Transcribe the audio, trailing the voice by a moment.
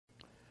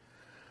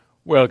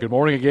Well, good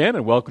morning again,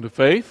 and welcome to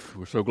Faith.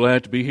 We're so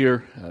glad to be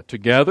here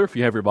together. If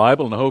you have your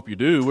Bible, and I hope you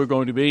do, we're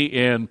going to be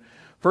in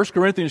 1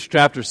 Corinthians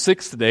chapter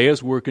 6 today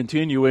as we're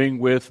continuing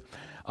with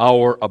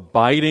our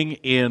Abiding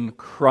in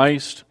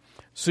Christ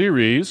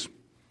series.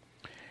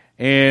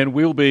 And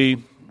we'll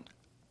be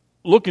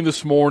looking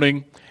this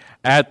morning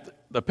at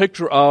the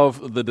picture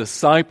of the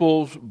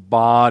disciples'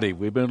 body.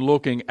 We've been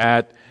looking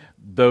at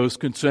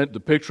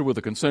the picture with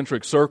the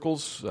concentric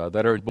circles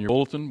that are in your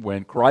bulletin.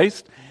 When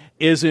Christ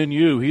is in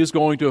you, He is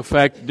going to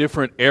affect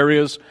different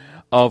areas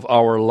of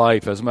our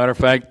life. As a matter of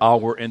fact,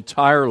 our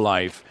entire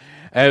life.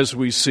 As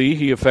we see,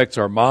 He affects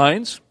our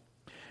minds,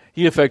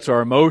 He affects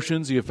our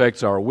emotions, He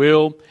affects our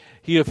will,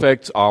 He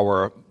affects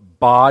our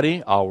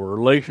body, our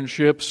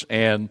relationships,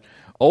 and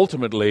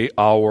ultimately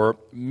our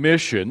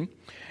mission.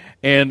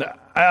 And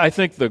I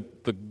think the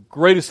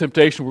greatest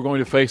temptation we're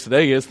going to face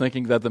today is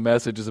thinking that the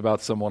message is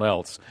about someone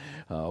else,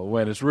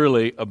 when it's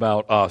really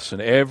about us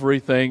and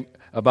everything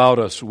about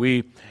us.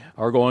 We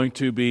are going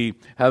to be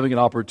having an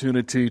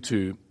opportunity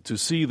to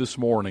see this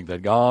morning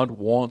that God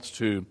wants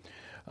to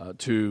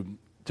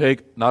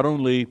take not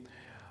only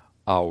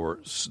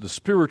the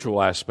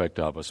spiritual aspect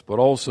of us, but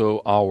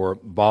also our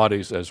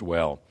bodies as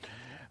well.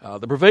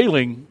 The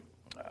prevailing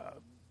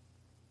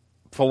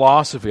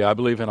philosophy, I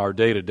believe, in our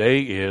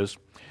day-to-day is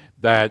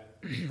that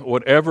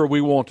whatever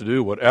we want to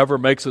do, whatever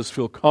makes us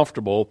feel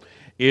comfortable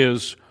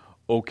is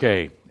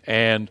okay.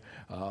 And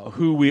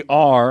who we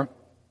are,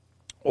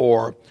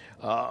 or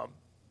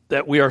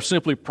that we are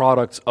simply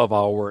products of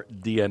our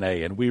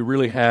DNA, and we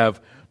really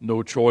have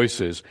no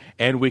choices,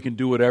 and we can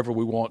do whatever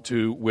we want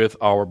to with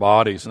our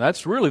bodies. And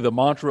that's really the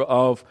mantra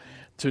of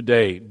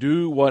today.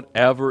 Do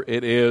whatever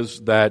it is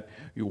that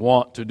you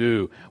want to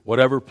do,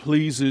 whatever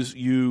pleases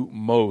you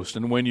most.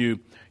 And when you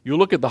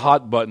look at the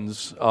hot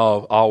buttons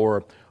of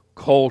our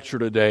culture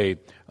today,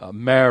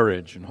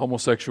 marriage and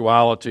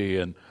homosexuality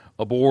and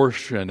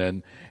abortion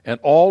and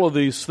all of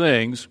these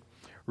things,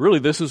 really,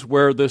 this is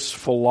where this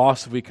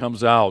philosophy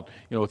comes out.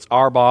 You know, it's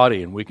our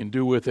body, and we can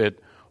do with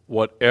it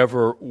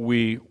whatever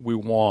we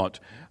want.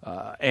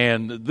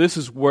 And this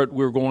is what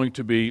we're going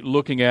to be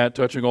looking at,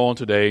 touching on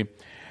today.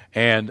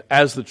 And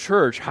as the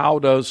church, how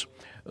does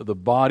the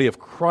body of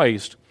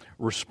Christ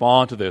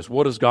respond to this?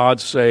 What does God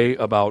say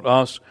about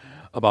us,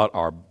 about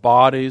our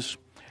bodies,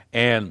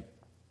 and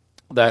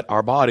that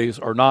our bodies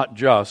are not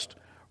just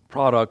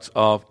products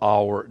of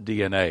our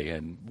DNA?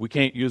 And we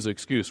can't use the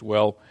excuse,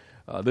 well,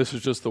 this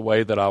is just the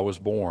way that I was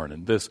born,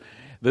 and this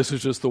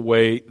is just the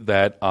way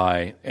that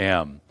I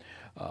am.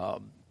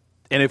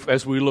 And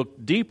as we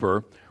look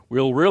deeper,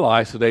 we'll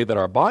realize today that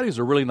our bodies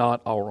are really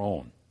not our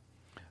own.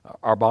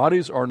 Our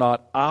bodies are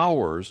not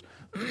ours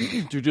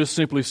to just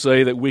simply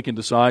say that we can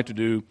decide to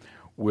do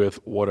with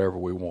whatever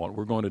we want.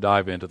 We're going to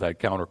dive into that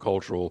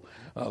countercultural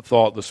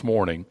thought this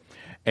morning,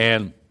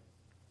 and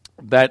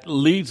that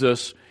leads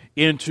us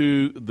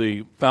into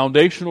the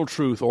foundational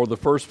truth, or the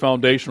first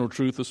foundational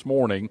truth this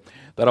morning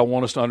that I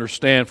want us to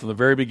understand from the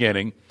very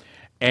beginning,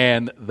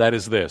 and that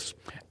is this.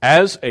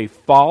 As a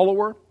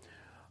follower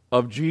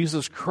of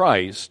Jesus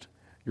Christ,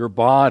 your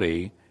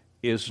body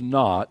is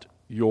not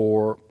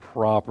your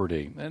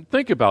property. And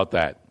think about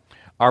that.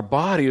 Our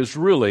body is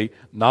really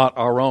not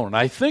our own. And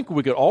I think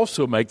we could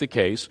also make the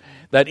case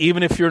that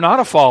even if you're not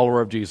a follower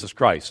of Jesus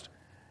Christ,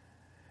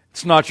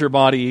 it's not your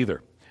body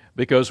either.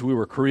 Because we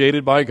were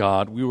created by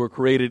God, we were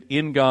created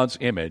in God's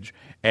image,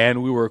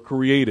 and we were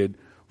created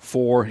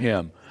for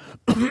Him.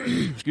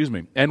 Excuse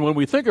me. And when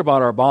we think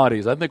about our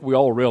bodies, I think we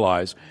all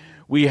realize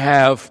we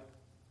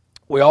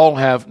all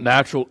have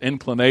natural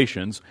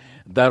inclinations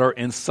that are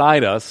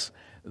inside us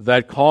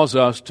that cause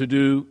us to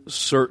do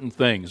certain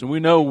things. And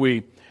we know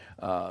we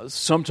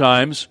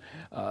sometimes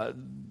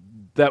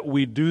that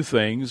we do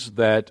things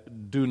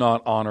that do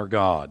not honor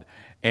God.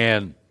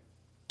 And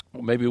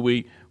maybe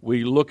we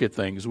look at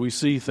things, we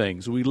see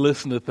things, we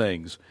listen to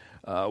things,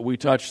 we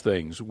touch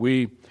things.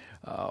 We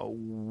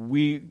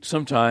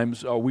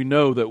sometimes we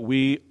know that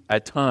we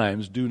at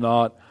times do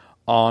not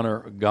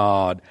honor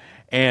God.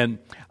 And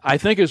I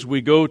think as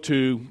we go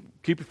to,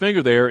 keep your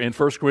finger there in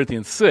 1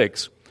 Corinthians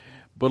 6,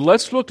 but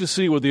let's look to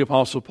see what the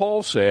Apostle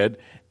Paul said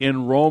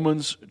in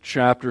Romans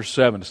chapter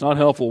 7. It's not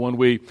helpful when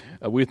we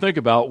think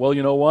about, well,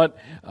 you know what,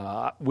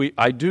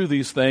 I do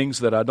these things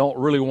that I don't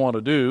really want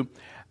to do.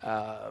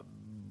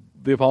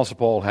 The Apostle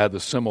Paul had the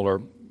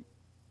similar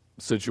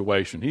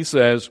situation. He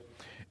says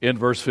in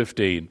verse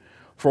 15,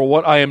 "For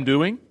what I am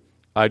doing,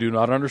 I do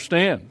not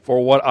understand. For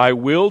what I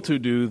will to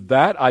do,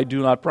 that I do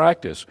not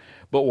practice.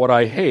 But what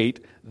I hate,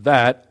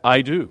 that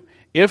I do.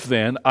 If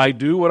then I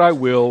do what I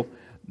will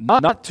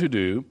not to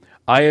do,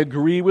 I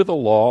agree with the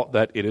law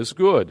that it is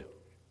good.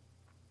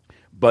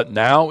 But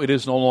now it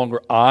is no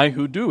longer I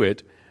who do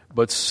it,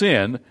 but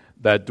sin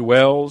that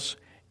dwells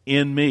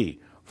in me.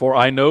 For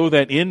I know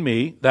that in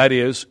me, that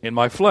is, in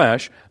my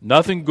flesh,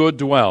 nothing good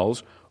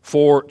dwells,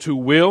 for to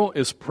will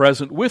is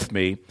present with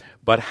me,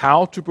 but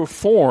how to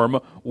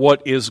perform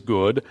what is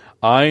good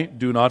I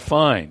do not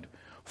find.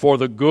 For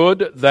the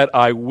good that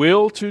I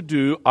will to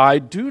do, I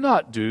do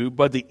not do,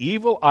 but the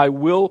evil I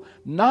will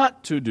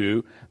not to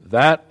do,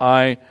 that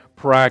I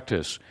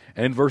practice.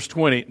 And in verse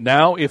 20,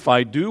 now if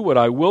I do what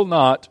I will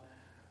not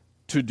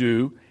to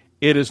do,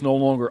 it is no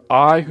longer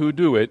I who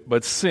do it,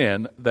 but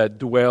sin that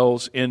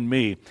dwells in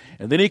me.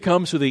 And then he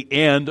comes to the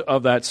end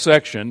of that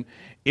section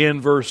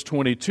in verse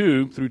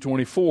 22 through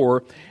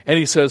 24, and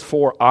he says,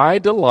 For I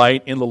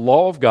delight in the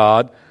law of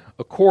God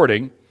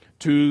according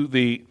to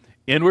the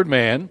inward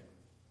man,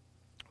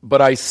 but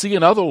I see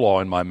another law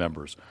in my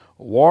members,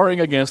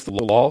 warring against the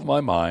law of my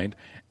mind,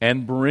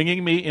 and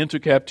bringing me into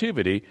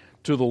captivity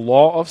to the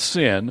law of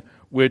sin,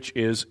 which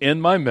is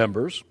in my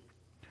members.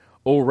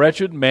 O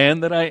wretched man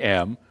that I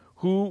am,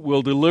 who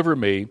will deliver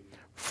me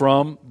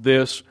from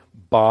this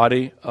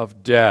body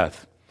of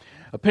death?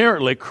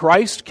 Apparently,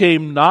 Christ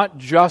came not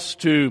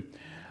just to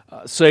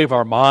save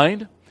our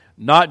mind,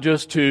 not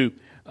just to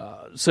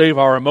save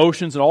our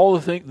emotions and all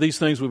these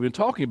things we've been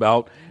talking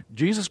about.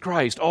 Jesus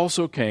Christ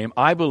also came,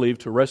 I believe,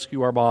 to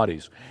rescue our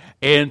bodies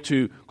and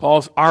to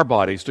cause our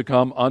bodies to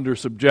come under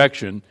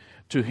subjection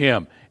to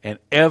Him and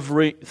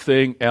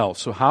everything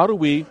else. So how do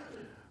we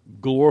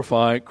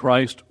glorify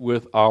Christ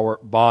with our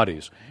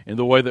bodies? In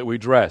the way that we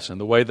dress, in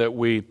the way that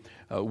we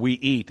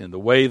eat, in the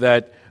way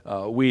that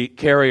we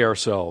carry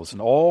ourselves,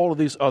 and all of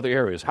these other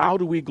areas. How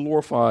do we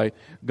glorify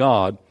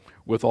God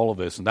with all of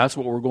this? And that's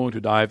what we're going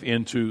to dive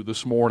into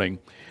this morning.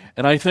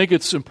 And I think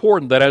it's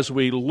important that as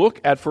we look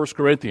at 1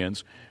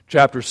 Corinthians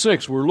chapter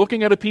 6, we're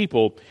looking at a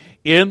people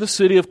in the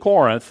city of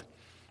Corinth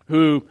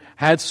who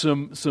had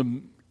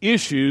some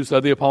issues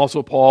that the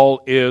Apostle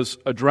Paul is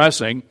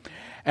addressing.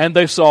 And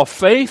they saw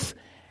faith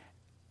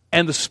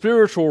and the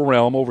spiritual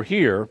realm over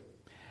here,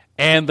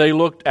 and they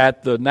looked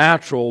at the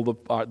natural,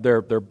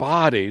 their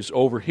bodies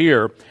over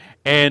here,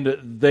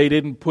 and they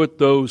didn't put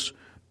those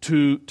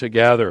two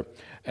together.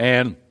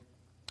 And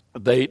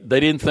they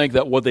didn't think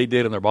that what they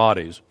did in their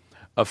bodies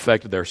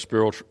affected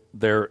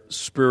their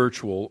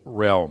spiritual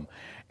realm.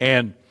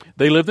 And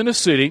they lived in a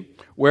city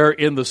where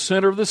in the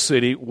center of the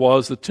city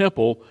was the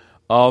temple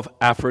of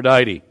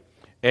Aphrodite.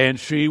 And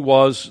she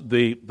was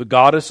the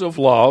goddess of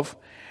love,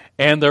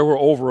 and there were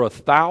over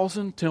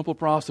 1,000 temple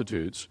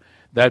prostitutes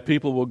that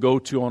people will go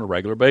to on a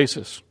regular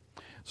basis.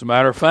 As a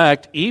matter of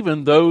fact,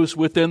 even those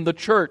within the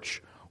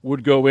church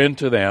would go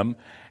into them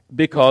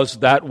because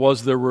that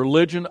was the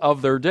religion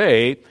of their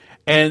day.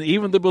 And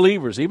even the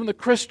believers, even the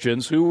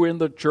Christians who were in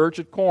the church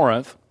at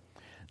Corinth,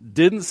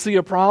 didn't see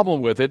a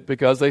problem with it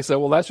because they said,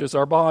 well, that's just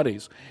our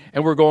bodies.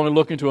 And we're going to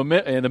look into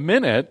in a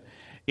minute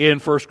in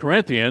 1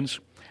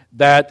 Corinthians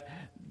that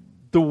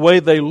the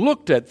way they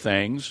looked at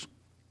things,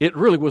 it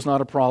really was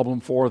not a problem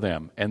for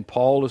them. And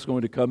Paul is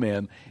going to come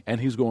in and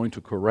he's going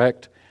to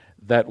correct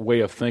that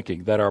way of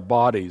thinking, that our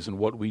bodies and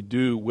what we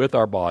do with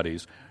our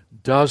bodies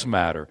does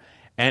matter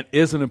and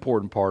is an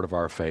important part of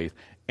our faith,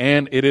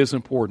 and it is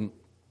important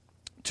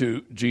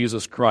to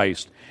Jesus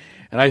Christ.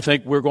 And I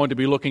think we're going to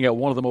be looking at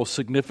one of the most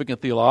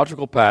significant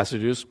theological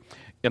passages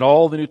in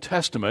all the New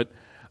Testament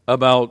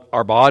about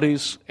our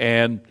bodies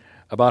and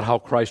about how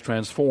Christ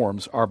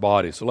transforms our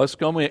bodies. So let's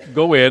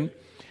go in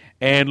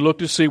and look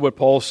to see what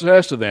Paul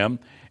says to them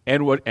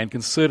and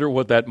consider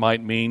what that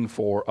might mean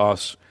for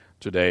us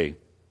today.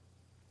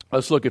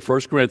 Let's look at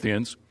 1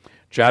 Corinthians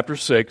chapter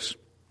 6,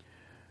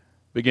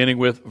 beginning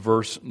with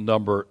verse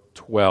number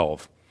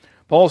 12.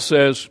 Paul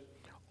says,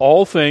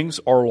 all things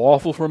are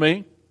lawful for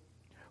me,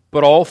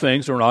 but all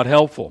things are not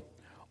helpful.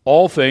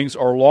 All things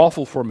are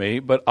lawful for me,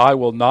 but I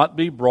will not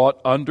be brought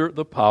under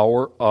the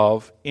power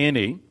of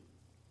any.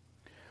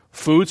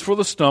 Food's for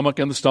the stomach,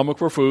 and the stomach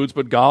for foods,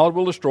 but God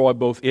will destroy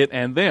both it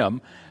and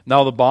them.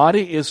 Now the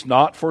body is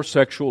not for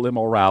sexual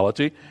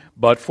immorality,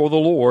 but for the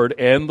Lord,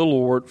 and the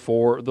Lord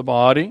for the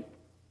body.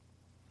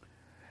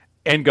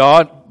 And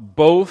God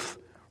both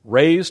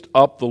raised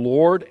up the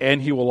Lord,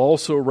 and He will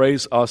also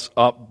raise us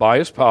up by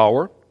His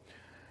power.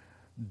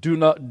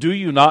 Do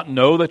you not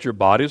know that your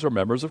bodies are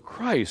members of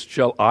Christ?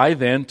 Shall I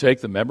then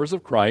take the members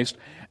of Christ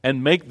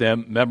and make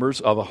them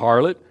members of a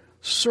harlot?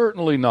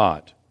 Certainly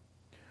not.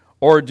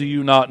 Or do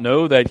you not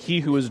know that he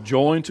who is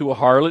joined to a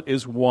harlot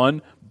is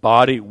one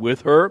body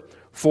with her?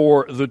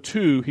 For the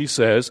two, he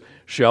says,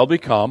 shall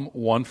become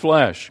one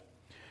flesh.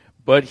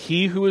 But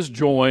he who is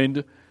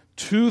joined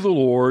to the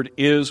Lord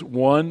is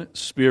one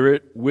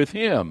spirit with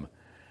Him.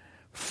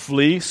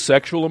 Flee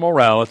sexual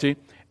immorality.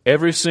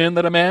 Every sin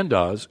that a man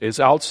does is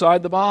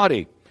outside the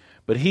body,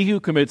 but he who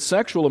commits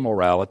sexual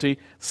immorality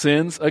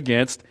sins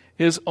against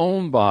his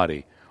own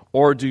body.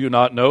 Or do you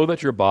not know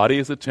that your body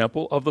is the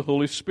temple of the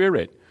Holy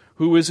Spirit,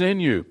 who is in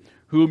you,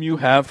 whom you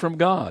have from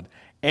God,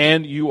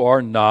 and you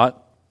are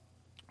not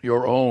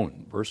your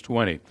own? Verse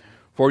 20,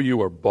 for you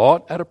were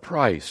bought at a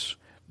price.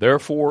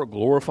 Therefore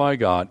glorify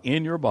God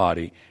in your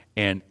body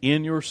and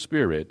in your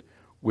spirit,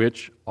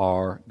 which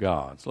are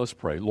God's. Let's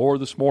pray. Lord,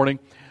 this morning,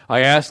 I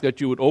ask that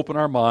you would open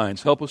our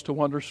minds, help us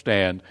to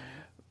understand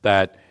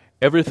that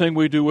everything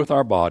we do with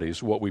our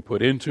bodies, what we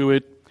put into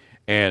it,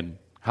 and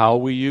how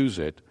we use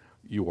it,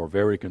 you are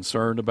very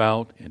concerned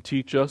about, and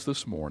teach us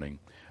this morning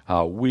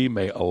how we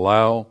may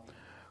allow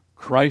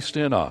Christ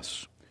in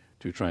us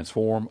to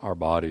transform our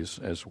bodies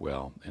as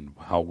well and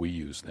how we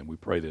use them. We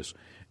pray this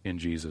in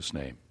Jesus'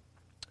 name.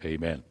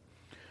 Amen.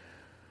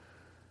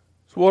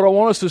 So what I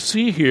want us to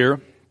see here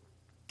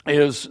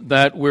is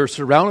that we're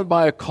surrounded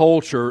by a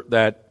culture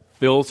that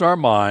fills our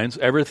minds,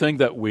 everything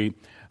that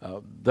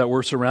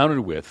we're surrounded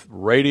with,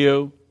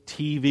 radio,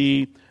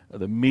 TV,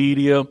 the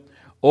media,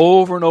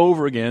 over and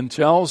over again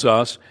tells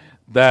us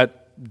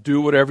that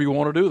do whatever you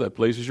want to do that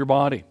pleases your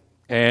body,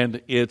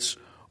 and it's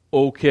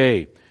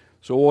okay.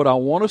 So what I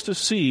want us to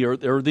see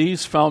are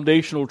these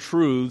foundational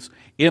truths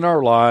in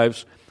our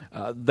lives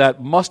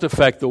that must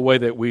affect the way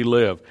that we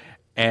live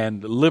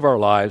and live our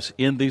lives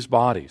in these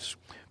bodies,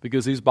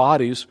 because these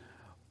bodies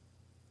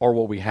are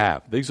what we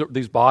have.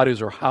 These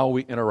bodies are how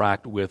we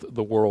interact with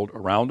the world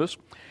around us.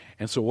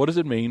 And so what does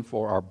it mean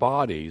for our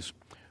bodies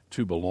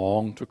to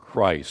belong to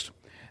Christ?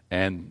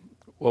 And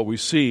what we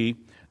see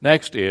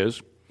next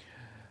is,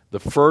 the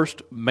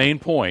first main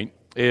point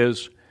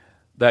is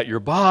that your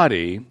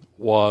body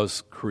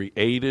was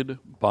created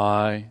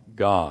by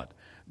God.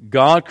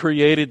 God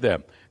created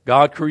them.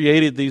 God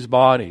created these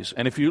bodies.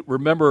 And if you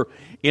remember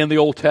in the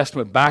Old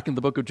Testament, back in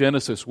the book of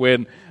Genesis,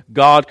 when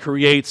God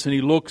creates and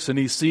He looks and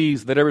He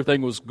sees that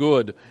everything was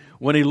good,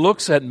 when He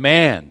looks at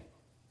man,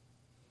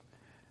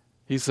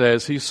 He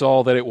says He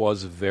saw that it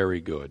was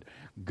very good.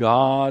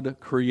 God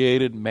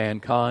created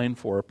mankind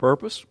for a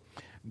purpose.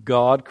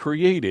 God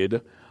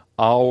created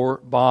our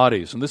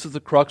bodies. And this is the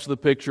crux of the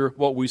picture,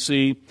 what we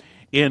see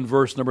in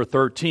verse number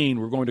 13.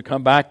 We're going to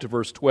come back to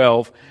verse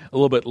 12 a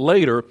little bit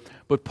later.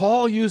 But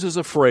Paul uses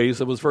a phrase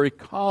that was very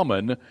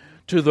common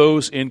to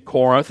those in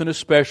Corinth, and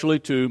especially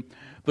to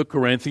the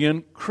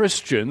Corinthian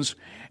Christians.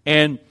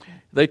 And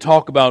they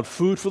talk about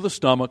food for the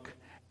stomach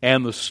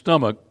and the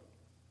stomach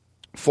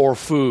for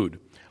food.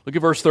 Look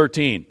at verse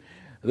 13.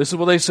 This is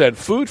what they said: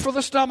 food for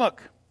the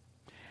stomach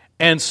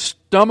and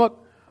stomach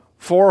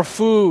for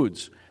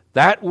foods.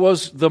 That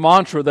was the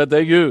mantra that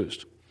they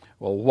used.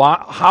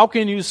 Well, how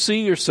can you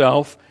see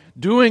yourself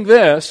doing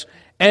this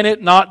and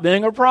it not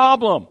being a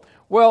problem?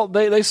 Well,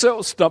 they say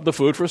the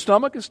food for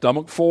stomach is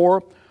stomach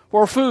for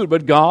food,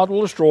 but God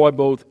will destroy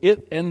both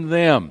it and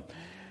them.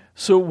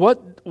 So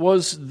what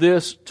was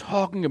this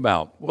talking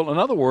about? Well, in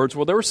other words,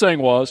 what they were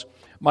saying was,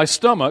 my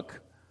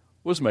stomach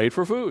was made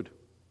for food,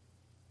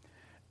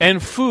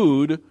 and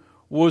food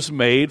was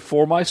made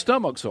for my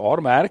stomach. So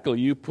automatically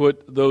you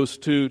put those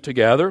two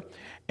together,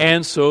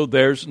 and so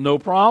there's no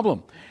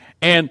problem.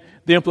 And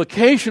the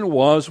implication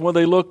was, when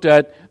they looked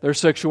at their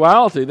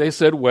sexuality, they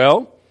said,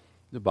 well,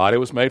 the body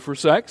was made for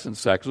sex, and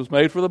sex was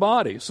made for the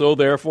body. So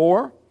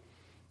therefore,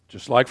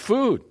 just like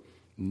food,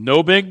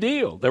 no big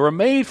deal. They were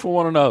made for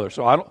one another.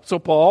 So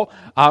Paul,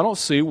 I don't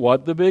see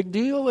what the big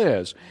deal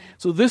is.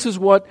 So this is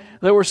what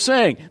they were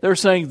saying. They were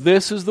saying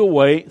this is the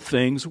way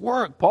things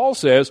work. Paul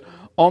says,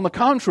 on the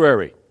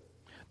contrary,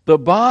 the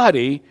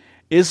body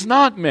is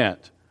not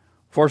meant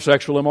for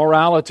sexual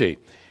immorality.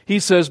 He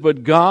says,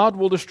 but God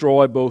will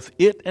destroy both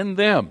it and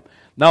them.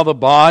 Now the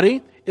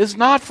body is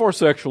not for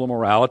sexual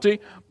immorality,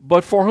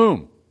 but for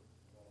whom?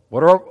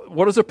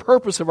 What is the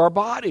purpose of our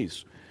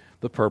bodies?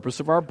 The purpose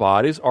of our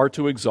bodies are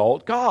to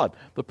exalt God.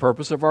 The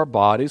purpose of our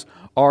bodies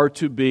are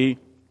to be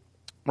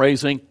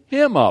raising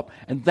Him up.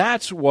 And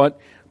that's what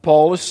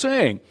Paul is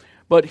saying.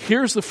 But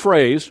here's the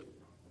phrase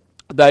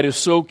that is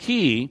so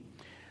key.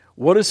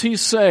 What does he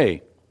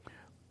say?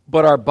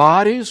 But our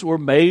bodies were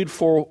made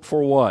for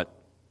what?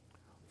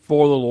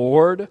 For the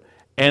Lord,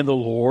 and the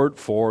Lord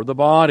for the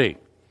body.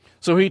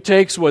 So he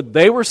takes what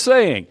they were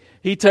saying,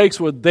 he takes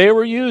what they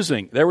were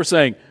using. They were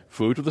saying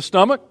food for the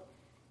stomach,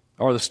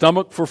 or the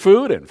stomach for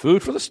food, and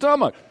food for the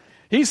stomach.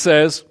 He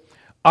says,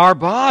 our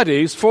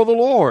bodies for the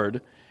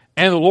Lord,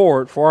 and the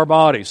Lord for our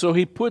bodies. So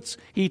he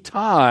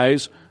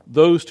ties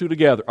those two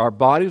together. Our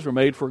bodies were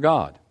made for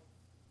God,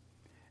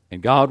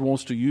 and God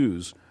wants to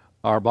use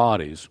our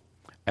bodies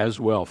as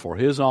well for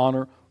His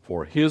honor,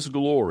 for His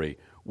glory.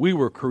 We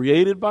were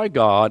created by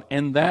God,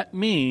 and that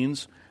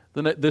means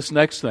this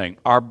next thing.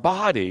 Our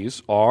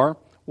bodies are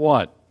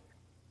what?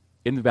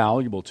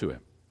 Invaluable to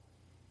Him.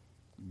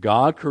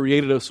 God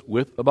created us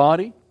with a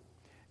body,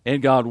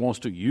 and God wants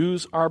to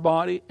use our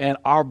body, and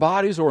our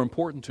bodies are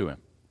important to Him.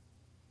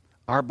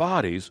 Our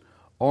bodies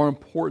are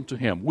important to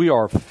Him. We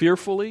are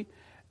fearfully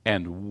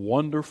and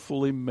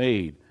wonderfully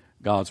made,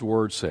 God's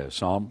Word says.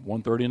 Psalm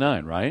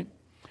 139, right?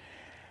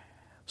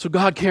 So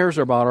God cares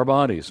about our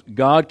bodies.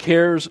 God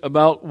cares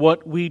about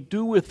what we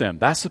do with them.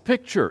 That's the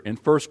picture in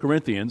 1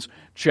 Corinthians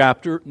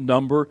chapter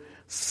number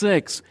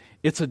 6.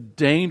 It's a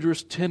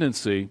dangerous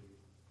tendency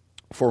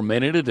for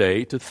many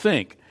today to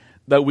think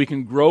that we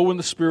can grow in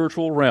the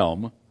spiritual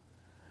realm,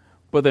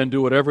 but then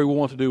do whatever we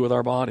want to do with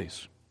our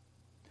bodies.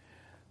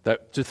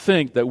 To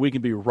think that we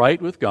can be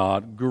right with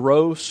God,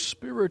 grow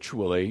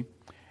spiritually,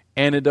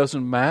 and it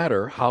doesn't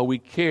matter how we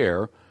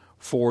care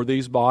for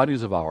these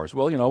bodies of ours.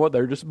 Well, you know what?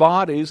 They're just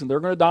bodies, and they're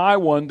going to die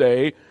one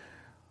day.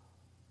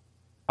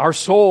 Our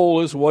soul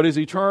is what is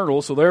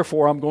eternal, so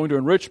therefore I'm going to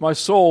enrich my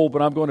soul,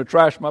 but I'm going to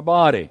trash my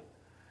body.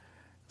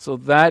 So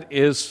that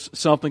is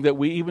something that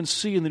we even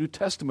see in the New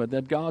Testament,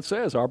 that God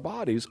says our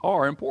bodies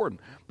are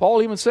important.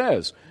 Paul even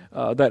says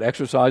that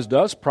exercise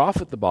does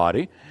profit the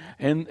body.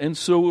 And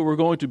so what we're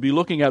going to be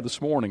looking at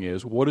this morning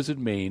is, what does it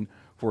mean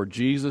for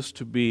Jesus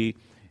to be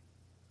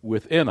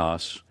within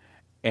us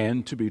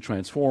and to be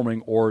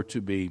transforming or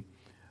to be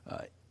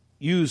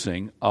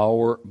using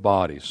our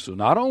bodies? So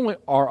not only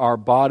are our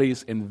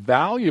bodies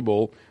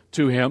invaluable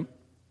to Him,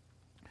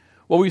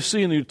 what we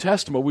see in the New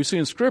Testament, what we see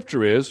in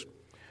Scripture is,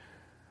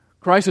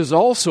 Christ has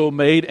also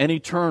made an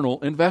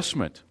eternal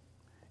investment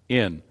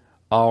in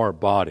our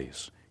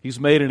bodies. He's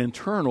made an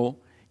eternal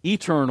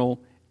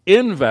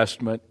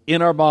investment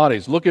in our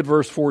bodies. Look at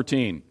verse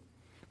 14.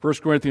 1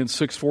 Corinthians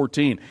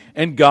 6:14.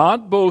 And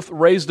God both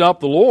raised up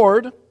the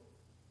Lord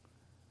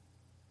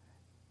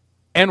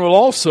and will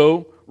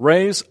also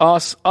raise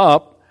us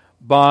up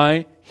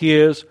by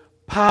His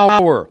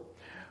power.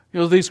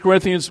 These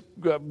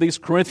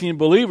Corinthian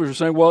believers are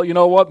saying, well, you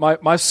know what,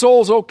 my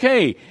soul's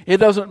okay. It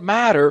doesn't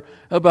matter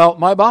about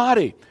my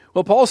body.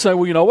 Well, Paul's saying,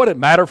 well, you know what, it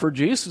mattered for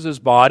Jesus'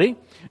 body.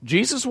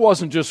 Jesus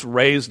wasn't just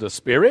raised a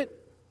spirit.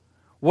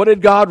 What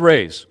did God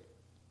raise?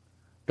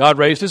 God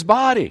raised His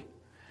body.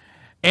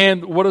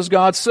 And what does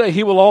God say?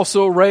 He will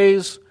also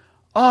raise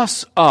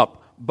us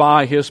up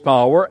by His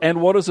power. And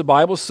what does the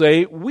Bible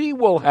say we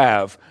will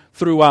have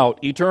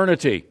throughout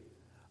eternity?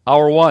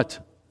 Our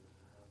what?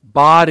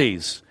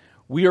 Bodies.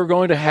 We are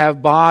going to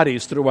have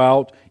bodies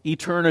throughout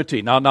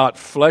eternity. Now, not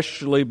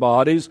fleshly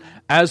bodies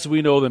as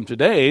we know them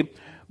today,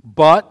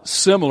 but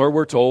similar,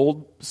 we're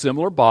told,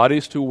 similar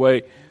bodies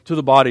to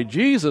the body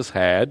Jesus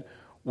had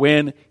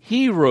when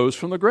He rose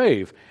from the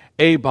grave.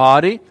 A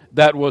body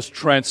that was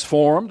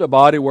transformed, a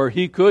body where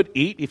He could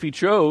eat if He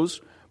chose,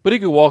 but He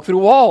could walk through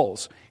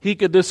walls. He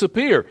could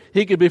disappear.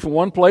 He could be from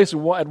one place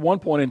at one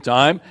point in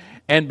time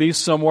and be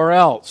somewhere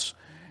else.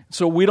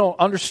 So we don't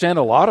understand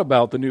a lot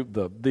about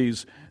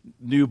these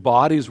new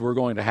bodies we're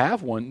going to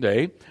have one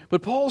day.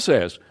 But Paul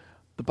says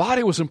the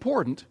body was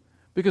important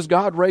because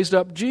God raised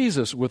up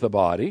Jesus with a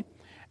body,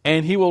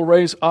 and He will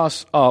raise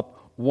us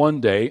up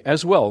one day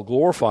as well.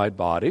 Glorified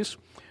bodies,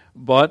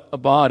 but a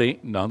body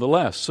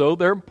nonetheless. So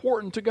they're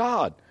important to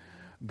God.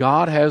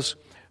 God has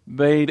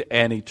made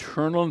an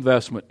eternal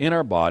investment in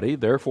our body.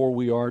 Therefore,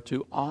 we are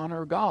to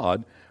honor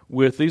God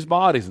with these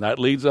bodies. And that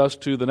leads us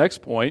to the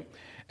next point,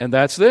 and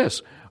that's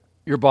this.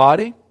 Your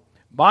body,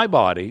 my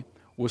body,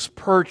 was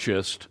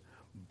purchased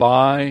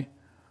by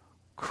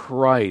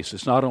Christ.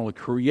 It's not only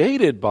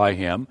created by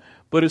Him,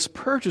 but it's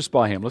purchased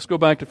by Him. Let's go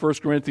back to 1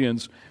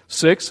 Corinthians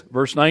 6,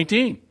 verse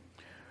 19.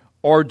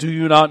 Or do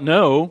you not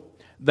know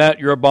that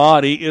your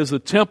body is the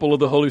temple of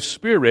the Holy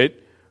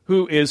Spirit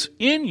who is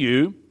in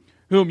you,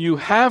 whom you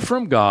have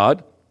from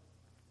God,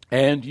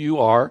 and you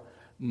are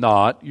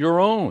not your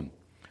own?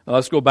 Now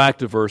let's go back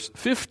to verse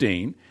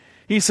 15.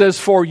 He says,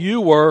 for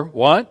you were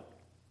what?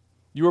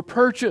 You were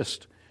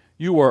purchased.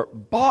 You were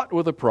bought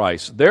with a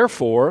price.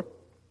 Therefore,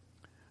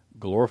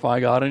 glorify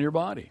God in your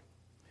body.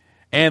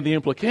 And the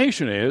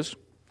implication is,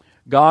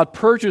 God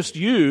purchased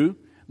you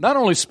not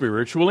only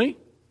spiritually,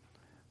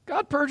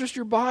 God purchased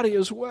your body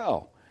as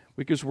well,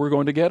 because we're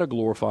going to get a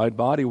glorified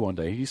body one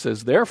day. He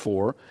says,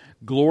 therefore,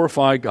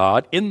 glorify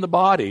God in the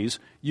bodies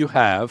you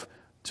have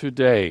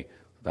today.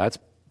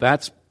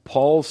 That's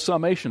Paul's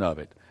summation of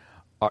it.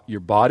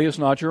 Your body is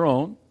not your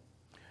own.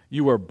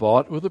 You are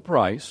bought with a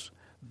price.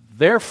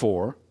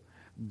 Therefore,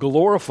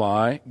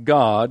 glorify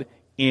God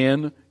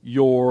in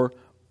your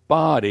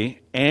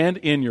body and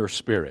in your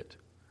spirit,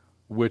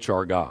 which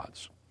are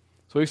God's.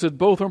 So he said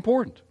both are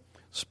important.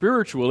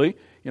 Spiritually,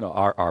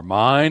 our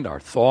mind, our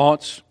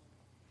thoughts,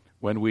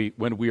 when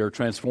we are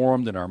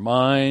transformed in our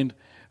mind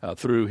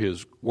through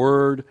His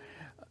Word,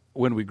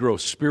 when we grow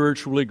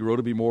spiritually, grow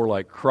to be more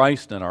like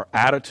Christ in our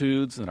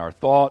attitudes and our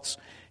thoughts,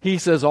 he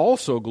says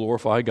also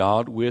glorify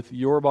God with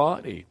your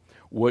body,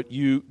 what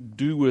you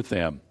do with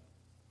them.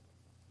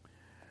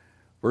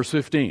 Verse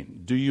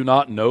 15, do you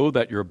not know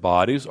that your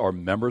bodies are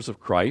members of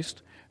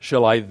Christ?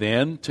 Shall I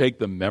then take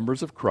the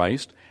members of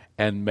Christ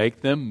and make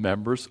them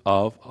members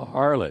of a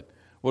harlot?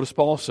 What does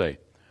Paul say?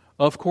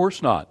 Of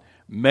course not.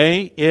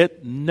 May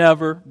it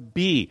never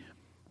be.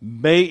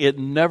 May it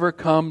never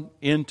come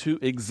into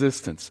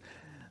existence.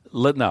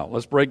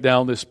 Let's break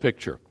down this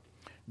picture.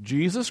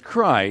 Jesus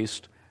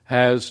Christ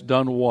has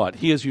done what?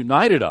 He has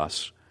united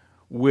us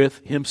with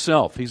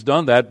Himself. He's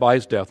done that by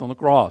His death on the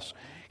cross.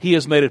 He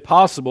has made it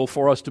possible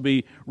for us to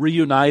be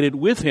reunited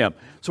with Him.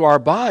 So our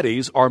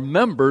bodies are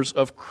members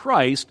of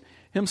Christ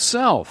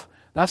Himself.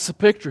 That's the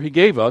picture He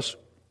gave us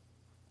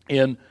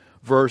in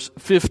verse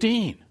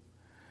 15.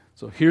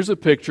 So here's a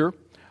picture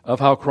of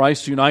how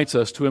Christ unites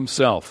us to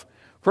Himself.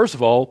 First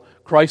of all,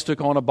 Christ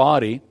took on a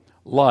body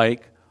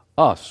like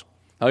us.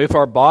 Now, if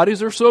our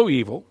bodies are so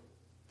evil,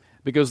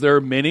 because there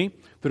are many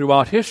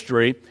throughout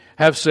history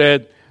have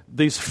said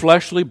these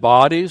fleshly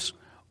bodies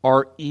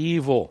are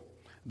evil,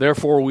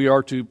 therefore we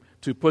are to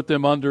put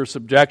them under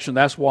subjection.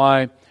 That's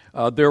why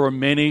there were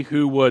many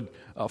who would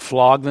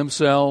flog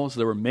themselves.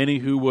 There were many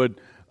who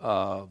would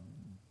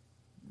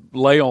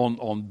lay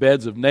on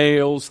beds of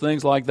nails,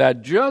 things like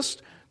that,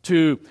 just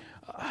to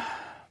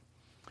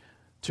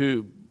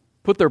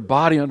put their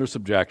body under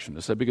subjection.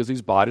 They said, because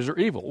these bodies are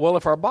evil. Well,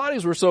 if our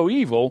bodies were so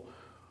evil,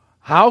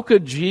 how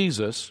could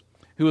Jesus,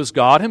 who is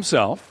God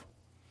himself,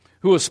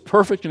 who is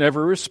perfect in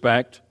every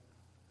respect,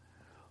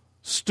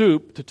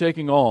 stoop to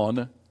taking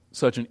on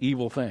such an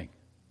evil thing?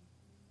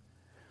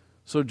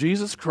 So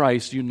Jesus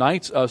Christ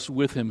unites us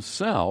with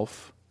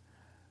himself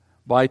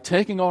by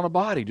taking on a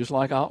body just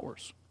like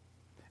ours.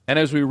 And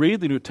as we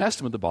read the New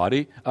Testament,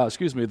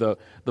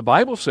 the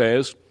Bible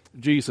says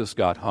Jesus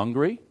got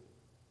hungry,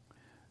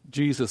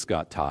 Jesus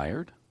got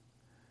tired,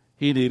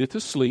 he needed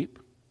to sleep.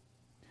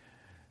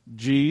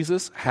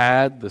 Jesus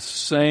had the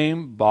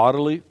same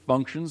bodily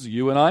functions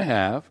you and I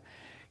have.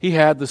 He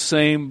had the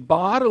same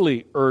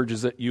bodily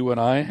urges that you and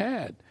I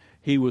had.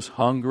 He was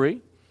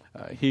hungry,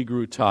 he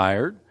grew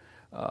tired,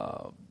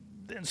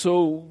 and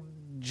so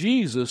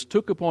Jesus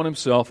took upon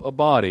himself a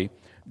body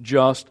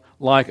just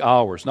like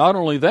ours. Not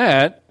only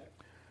that,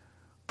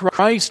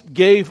 Christ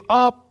gave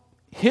up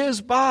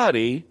his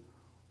body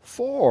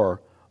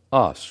for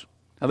us.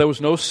 Now, there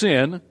was no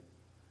sin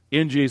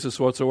in Jesus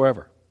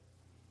whatsoever.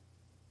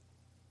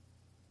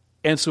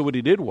 And so what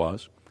he did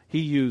was, he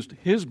used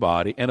his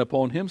body and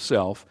upon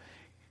himself,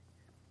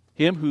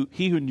 he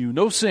who knew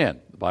no sin,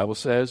 the Bible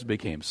says,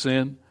 became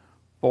sin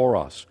for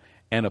us.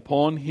 And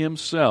upon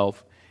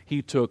himself,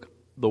 he took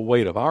the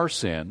weight of our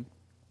sin.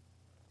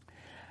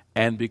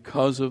 And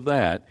because of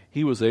that,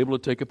 he was able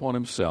to take upon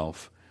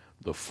himself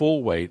the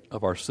full weight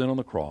of our sin on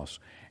the cross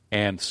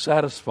and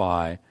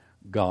satisfy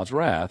God's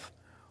wrath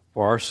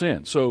for our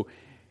sin. So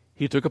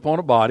he took upon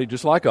a body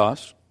just like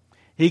us.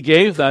 He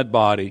gave that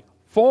body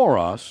for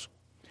us.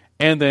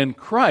 And then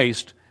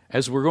Christ,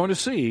 as we're going to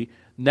see,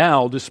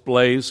 now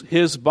displays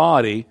his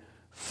body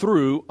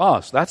through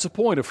us. That's the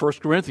point of 1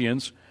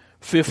 Corinthians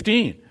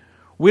 15.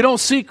 We don't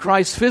see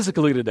Christ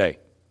physically today.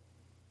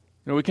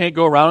 We can't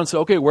go around and say,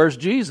 okay, where's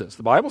Jesus?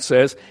 The Bible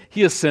says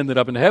he ascended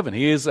up into heaven.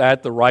 He is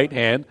at the right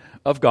hand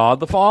of God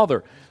the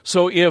Father.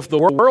 So if the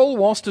world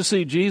wants to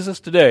see Jesus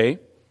today,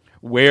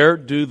 where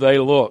do they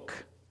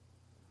look?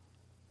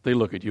 They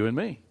look at you and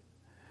me.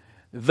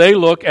 They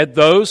look at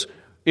those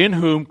in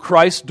whom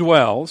Christ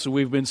dwells.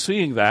 We've been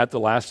seeing that the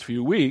last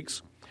few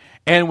weeks.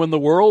 And when the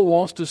world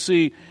wants to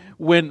see,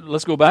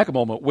 let's go back a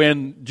moment,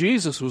 when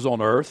Jesus was on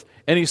earth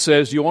and he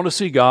says, you want to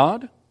see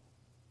God?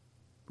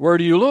 Where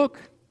do you look?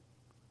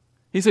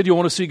 He said, you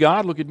want to see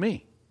God? Look at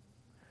me.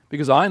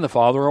 Because I and the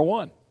Father are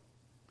one.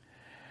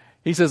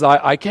 He says,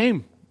 I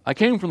came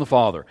from the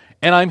Father,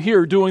 and I'm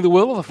here doing the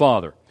will of the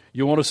Father.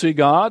 You want to see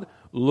God?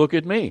 Look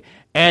at me.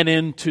 And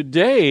in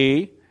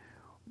today,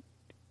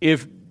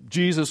 if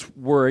Jesus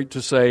were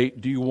to say,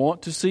 do you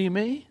want to see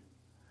me?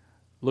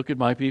 Look at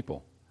my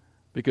people,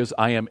 because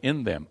I am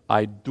in them.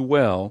 I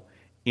dwell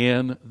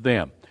in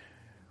them.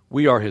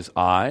 We are his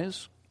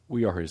eyes.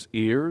 We are his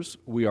ears.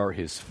 We are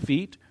his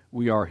feet.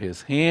 We are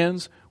his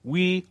hands.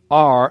 We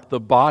are the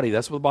body.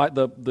 That's what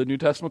the New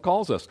Testament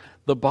calls us.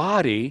 The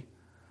body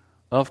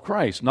of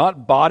Christ.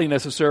 Not body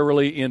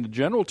necessarily in the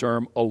general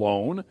term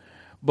alone,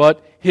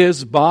 but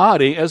his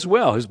body as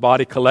well. His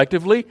body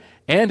collectively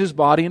and his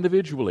body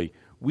individually.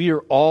 We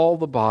are all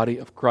the body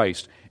of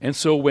Christ. And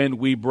so when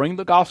we bring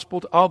the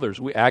gospel to others,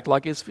 we act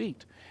like his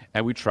feet.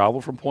 And we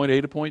travel from point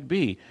A to point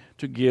B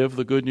to give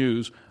the good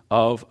news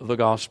of the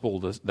gospel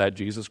that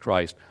Jesus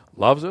Christ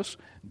loves us,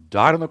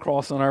 died on the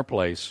cross in our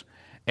place,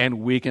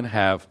 and we can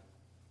have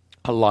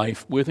a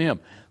life with him.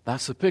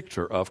 That's the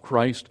picture of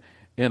Christ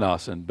in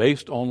us. And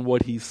based on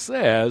what he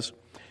says,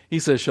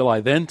 shall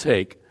I then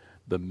take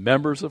the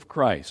members of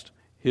Christ,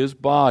 his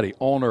body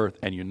on earth,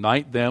 and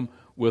unite them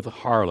with a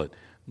harlot?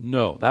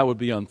 No, that would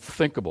be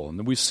unthinkable.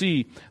 And we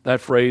see that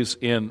phrase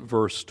in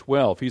verse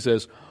 12. He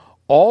says,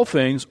 all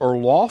things are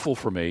lawful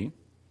for me,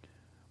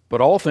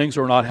 but all things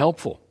are not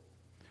helpful.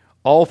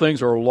 All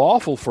things are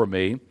lawful for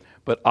me,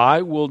 but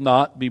I will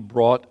not be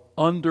brought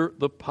under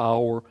the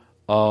power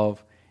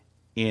of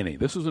any.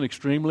 This is an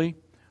extremely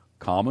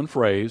common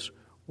phrase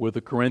with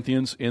the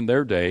Corinthians in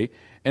their day.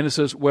 And it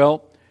says,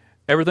 well,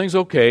 everything's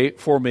okay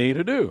for me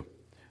to do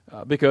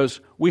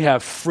because we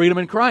have freedom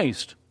in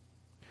Christ.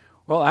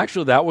 Well,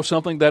 actually, that was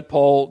something that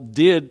Paul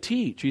did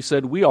teach. He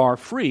said, we are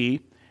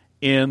free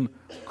in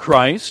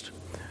Christ.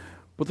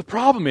 But the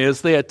problem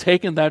is they had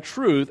taken that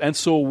truth and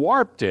so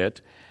warped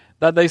it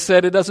that they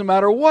said, it doesn't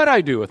matter what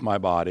I do with my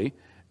body,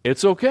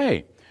 it's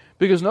okay.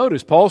 Because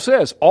notice, Paul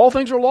says, all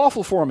things are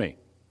lawful for me.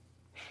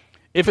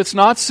 If it's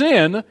not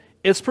sin,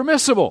 it's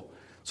permissible.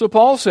 So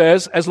Paul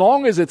says, as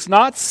long as it's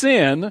not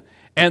sin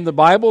and the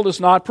Bible does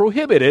not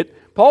prohibit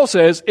it, Paul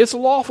says, it's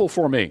lawful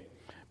for me.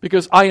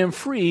 Because I am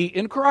free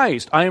in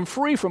Christ. I am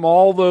free from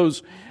all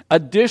those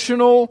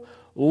additional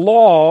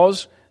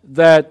laws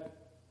that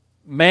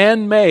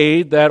man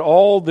made, that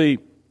all the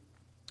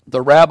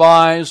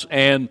rabbis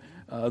and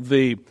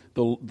the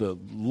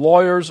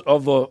lawyers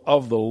of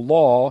the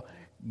law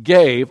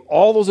gave,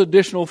 all those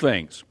additional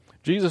things.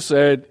 Jesus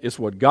said it's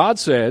what God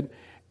said,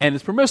 and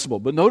it's permissible.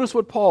 But notice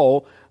what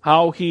Paul,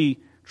 how he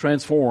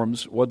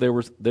transforms what they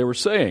were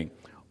saying.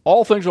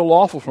 All things are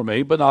lawful for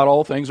me, but not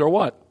all things are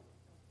what?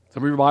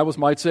 Some of your Bibles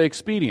might say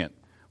expedient.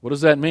 What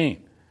does that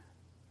mean?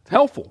 It's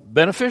helpful,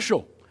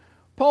 beneficial.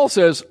 Paul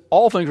says,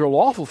 all things are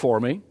lawful for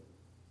me,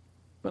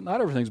 but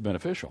not everything's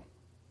beneficial.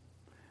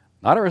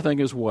 Not everything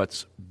is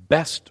what's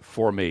best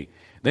for me.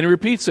 Then he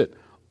repeats it.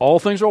 All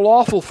things are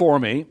lawful for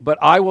me, but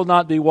I will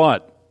not be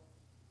what?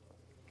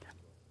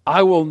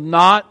 I will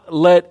not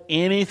let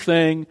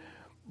anything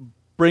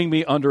bring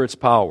me under its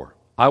power.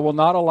 I will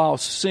not allow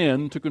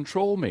sin to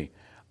control me.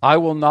 I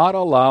will not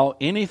allow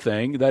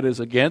anything that is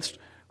against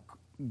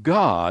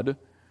God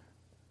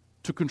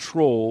to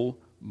control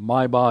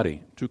my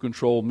body, to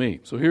control me.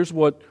 So here's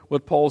what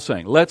Paul's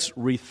saying. Let's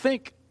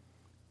rethink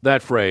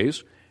that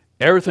phrase.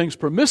 Everything's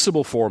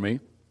permissible for me,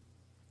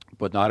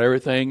 but not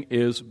everything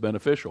is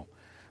beneficial.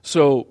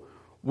 So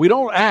we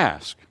don't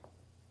ask.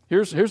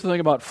 Here's the thing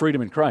about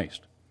freedom in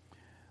Christ.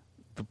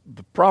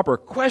 The proper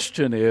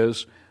question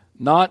is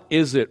not,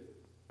 is it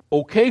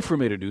okay for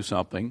me to do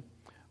something,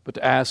 but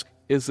to ask,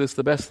 is this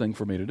the best thing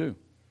for me to do?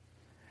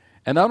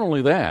 And not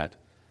only that,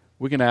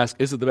 we can ask,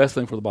 is it the best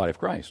thing for the body of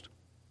Christ?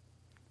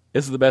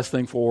 Is it the best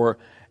thing for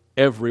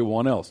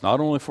everyone else?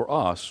 Not only for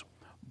us,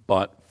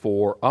 but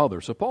for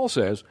others. So Paul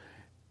says,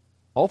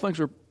 all things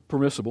are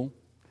permissible,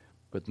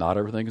 but not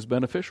everything is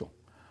beneficial.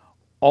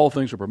 All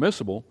things are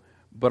permissible,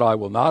 but I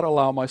will not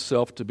allow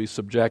myself to be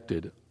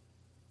subjected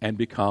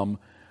and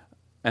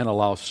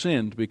allow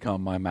sin to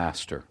become my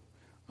master.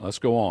 Let's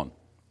go on.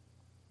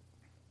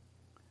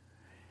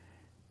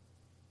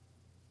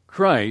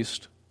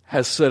 Christ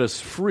has set us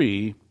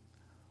free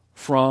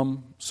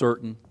from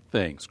certain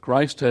things.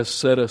 Christ has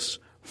set us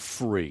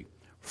free.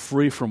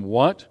 Free from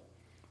what?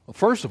 Well,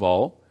 first of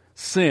all,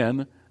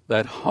 sin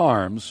that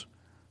harms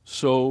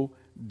so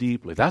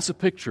deeply. That's a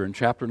picture in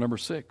chapter number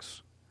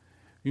 6.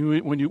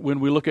 When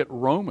we look at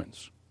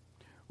Romans,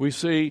 we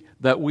see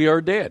that we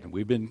are dead.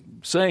 We've been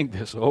saying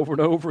this over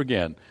and over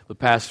again the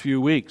past few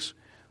weeks.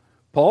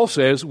 Paul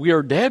says we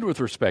are dead with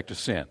respect to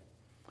sin.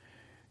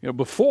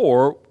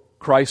 Before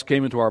Christ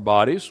came into our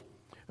bodies,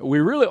 we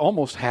really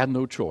almost had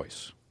no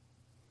choice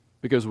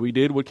because we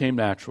did what came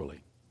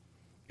naturally.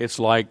 It's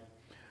like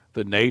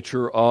the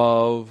nature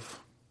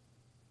of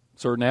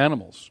certain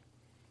animals.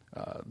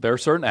 There are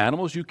certain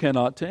animals you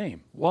cannot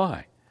tame.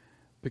 Why?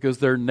 Because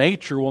their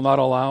nature will not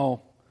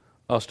allow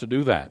us to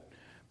do that.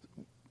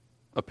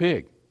 A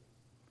pig.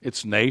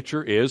 Its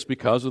nature is,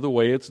 because of the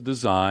way it's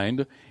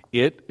designed,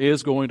 it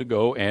is going to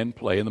go and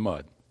play in the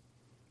mud.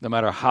 No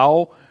matter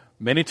how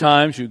many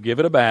times you give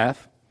it a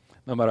bath,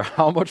 no matter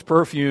how much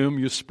perfume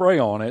you spray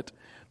on it,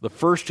 the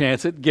first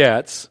chance it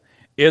gets,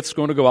 it's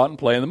going to go out and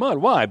play in the mud.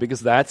 Why? Because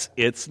that's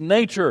its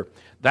nature.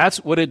 That's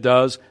what it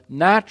does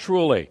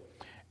naturally.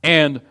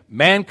 And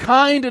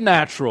mankind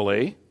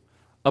naturally,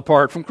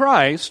 apart from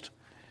Christ,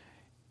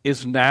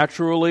 is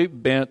naturally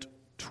bent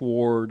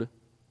toward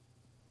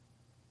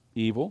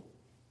evil,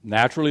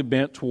 naturally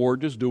bent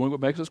toward just doing what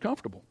makes us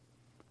comfortable,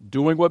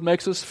 doing what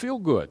makes us feel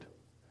good.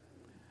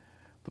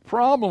 The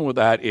problem with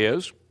that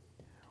is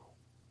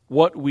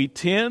what we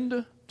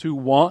tend to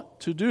want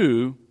to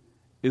do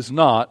is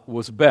not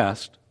what's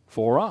best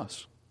for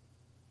us.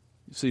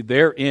 You see,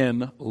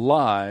 therein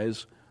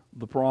lies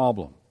the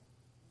problem.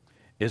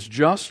 It's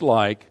just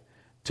like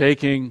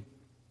taking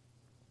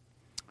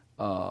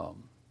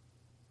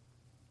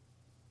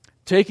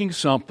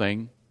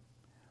something,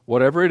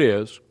 whatever it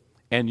is,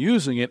 and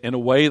using it in a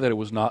way that it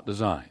was not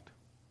designed.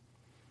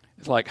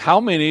 It's like, how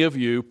many of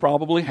you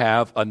probably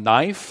have a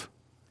knife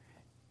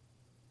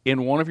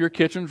in one of your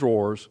kitchen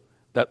drawers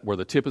where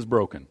the tip is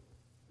broken?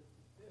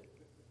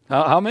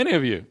 How many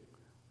of you?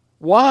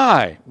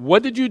 Why?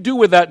 What did you do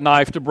with that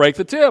knife to break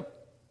the tip?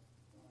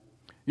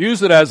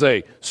 Use it as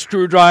a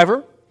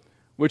screwdriver,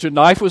 which a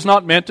knife was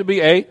not meant to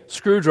be a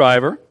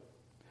screwdriver.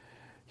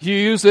 You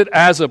use it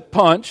as a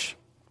punch,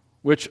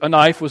 which a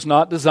knife was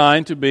not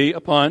designed to be a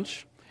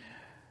punch.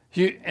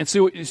 You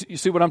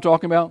see what I'm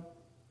talking about?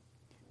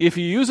 If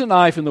you use a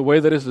knife in the way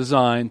that it's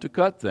designed to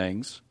cut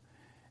things,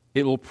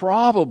 you'll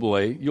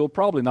probably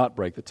not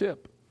break the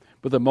tip.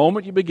 But the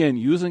moment you begin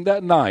using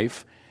that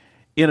knife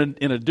in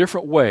a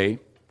different way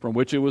from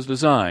which it was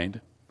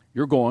designed,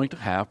 you're going to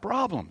have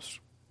problems.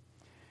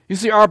 You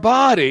see, our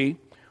body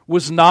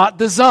was not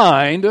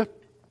designed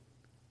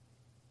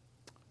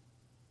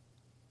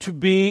to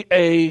be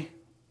a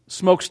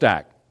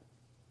smokestack.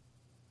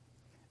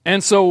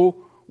 And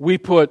so we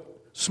put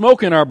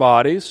smoke in our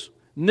bodies,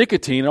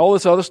 nicotine, all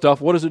this other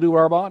stuff. What does it do to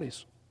our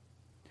bodies?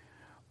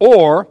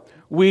 Or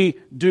we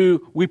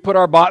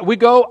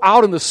go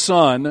out in the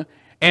sun,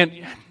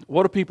 and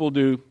what do people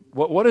do?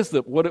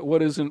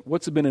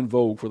 What's been in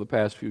vogue for the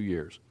past few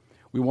years?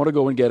 We want to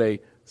go and get a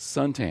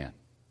suntan,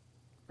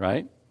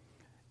 right?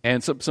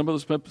 And some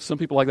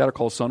people like that are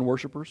called sun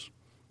worshipers.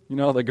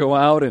 They go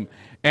out and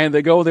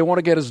they want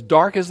to get as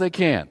dark as they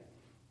can.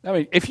 I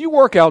mean, if you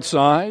work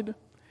outside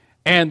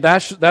and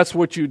that's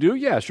what you do,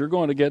 yes, you're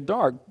going to get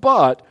dark.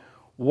 But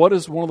what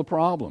is one of the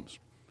problems?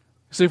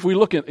 See, if we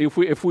look at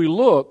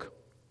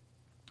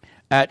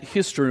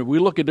history, we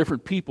look at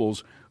different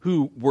peoples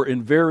who were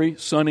in very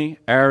sunny,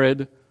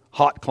 arid,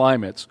 hot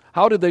climates.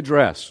 How did they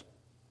dress?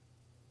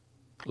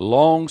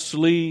 long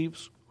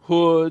sleeves,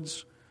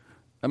 hoods.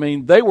 I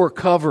mean, they were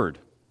covered.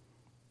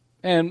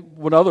 And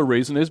one other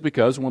reason is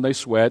because when they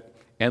sweat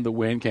and the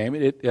wind came,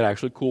 it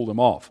actually cooled them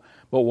off.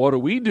 But what do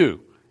we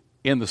do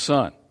in the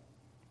sun?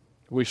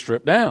 We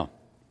strip down.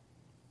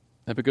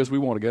 And because we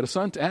want to get a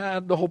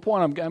suntan. The whole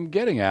point I'm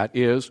getting at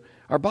is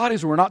our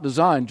bodies were not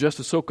designed just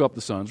to soak up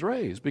the sun's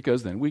rays,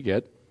 because then we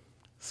get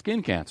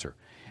skin cancer.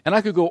 And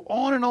I could go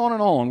on and on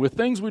and on with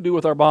things we do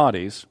with our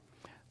bodies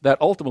that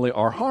ultimately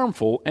are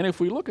harmful. And if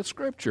we look at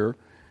Scripture,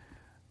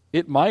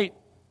 it might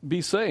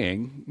be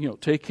saying,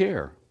 take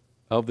care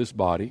of this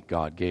body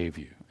God gave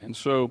you. And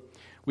so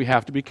we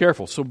have to be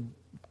careful. So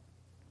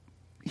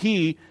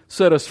He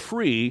set us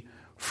free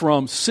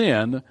from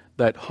sin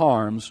that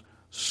harms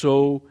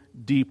so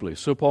deeply.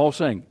 So Paul's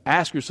saying,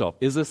 ask yourself,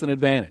 is this an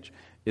advantage?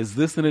 Is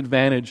this an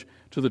advantage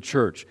to the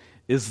church?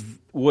 Is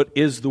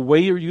the way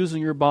you're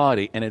using your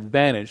body an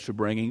advantage to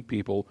bringing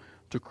people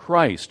to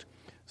Christ?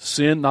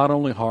 Sin not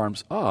only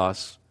harms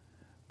us,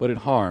 but it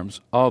harms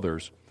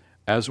others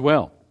as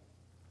well.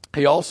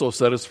 He also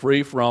set us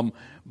free from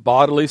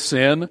bodily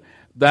sin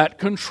that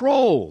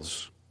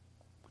controls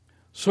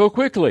so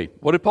quickly.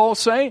 What did Paul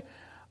say?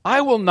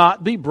 I will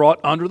not be brought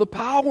under the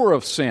power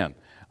of sin.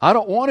 I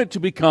don't want it to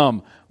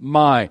become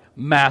my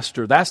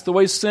master. That's the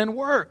way sin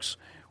works.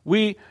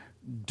 We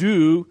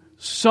do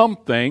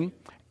something,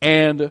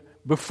 and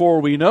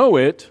before we know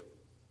it,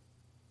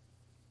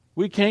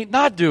 we can't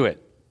not do it.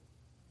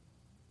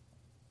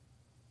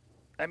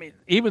 I mean,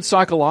 even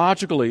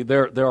psychologically,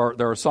 there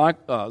are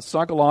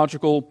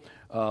psychological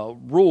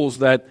rules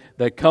that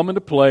come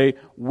into play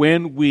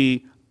when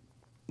we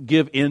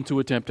give in to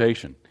a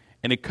temptation.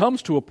 And it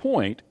comes to a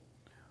point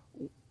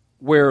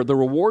where the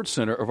reward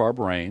center of our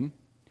brain,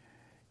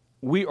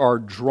 we are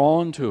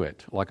drawn to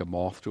it like a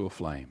moth to a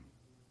flame,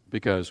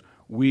 because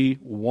we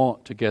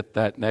want to get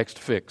that next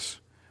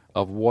fix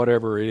of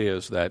whatever it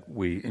is that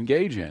we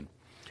engage in.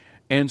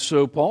 And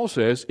so Paul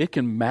says it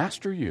can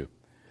master you.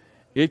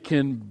 It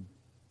can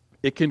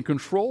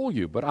control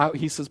you. But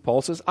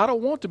Paul says, I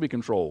don't want to be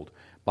controlled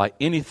by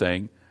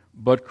anything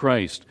but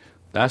Christ.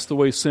 That's the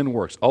way sin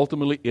works.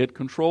 Ultimately, it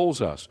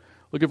controls us.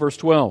 Look at verse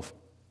 12.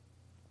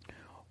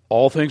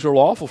 All things are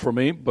lawful for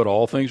me, but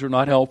all things are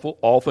not helpful.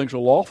 All things are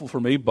lawful for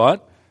me,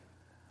 but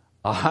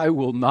I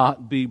will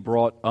not be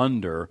brought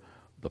under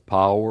the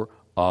power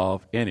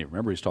of any.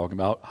 Remember, he's talking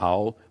about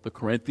how the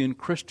Corinthian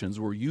Christians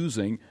were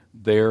using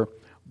their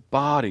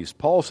bodies.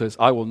 Paul says,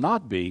 I will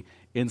not be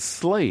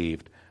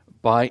enslaved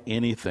by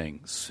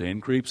anything.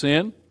 Sin creeps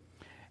in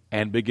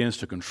and begins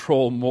to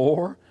control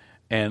more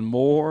and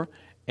more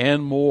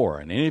and more.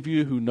 And any of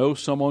you who know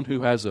someone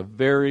who has a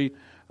very,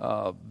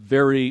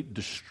 very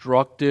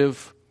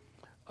destructive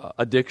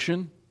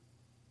addiction,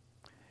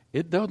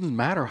 it doesn't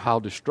matter how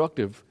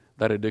destructive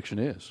that addiction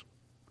is.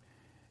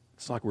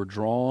 It's like we're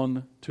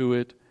drawn to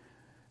it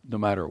no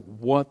matter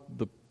what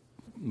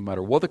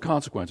the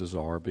consequences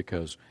are,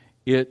 because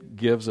it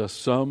gives us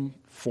some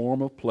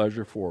form of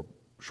pleasure for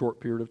a short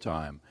period of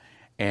time.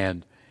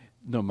 And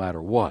no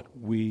matter what,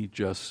 we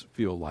just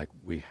feel like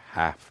we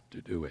have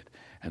to do it.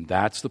 And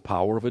that's the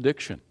power of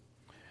addiction.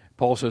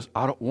 Paul says,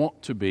 I don't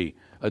want to be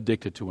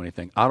addicted to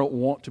anything. I don't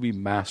want to be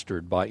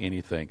mastered by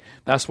anything.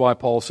 That's why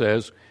Paul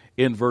says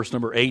in verse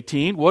number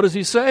 18, what does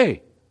he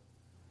say?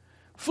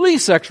 Flee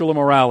sexual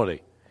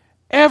immorality.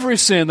 Every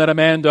sin that a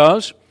man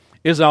does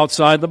is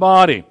outside the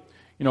body.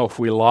 If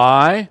we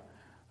lie,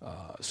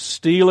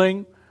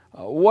 stealing,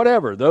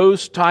 whatever,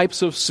 those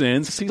types of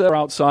sins are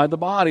outside the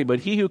body. But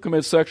he who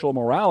commits sexual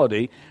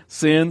immorality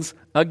sins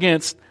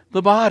against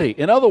the body.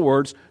 In other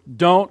words,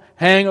 don't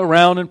hang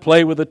around and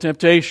play with the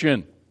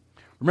temptation.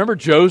 Remember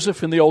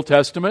Joseph in the Old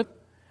Testament?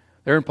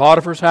 There in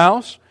Potiphar's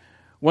house?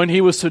 When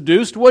he was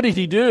seduced, what did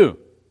he do?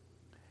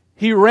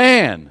 He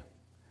ran.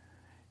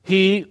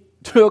 He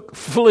took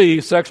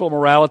sexual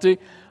immorality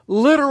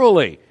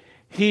literally.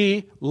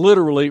 He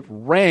literally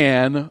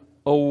ran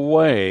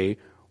away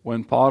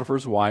when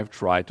Potiphar's wife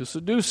tried to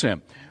seduce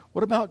him.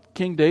 What about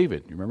King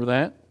David? You remember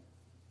that?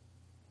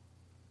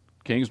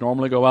 Kings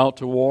normally go out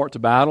to war, to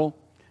battle.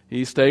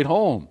 He stayed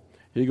home.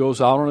 He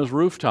goes out on his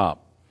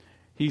rooftop.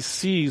 He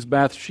sees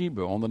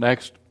Bathsheba on the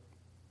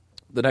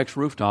next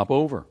rooftop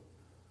over.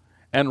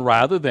 And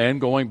rather than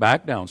going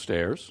back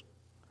downstairs,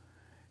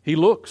 he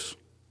looks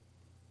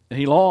and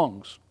he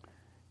longs.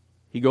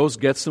 He goes,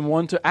 gets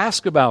someone to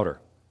ask about her.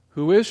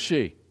 Who is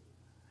she?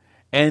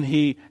 And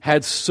he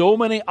had so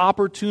many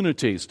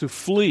opportunities to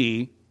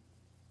flee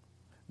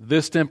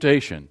this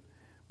temptation,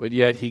 but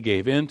yet he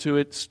gave in to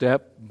it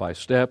step by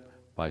step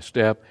by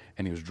step,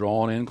 and he was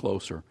drawn in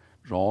closer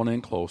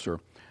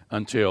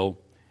until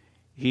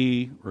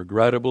he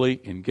regrettably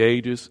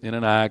engages in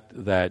an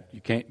act that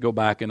you can't go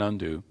back and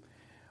undo,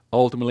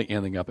 ultimately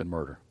ending up in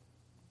murder.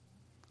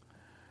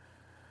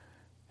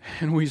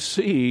 And we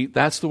see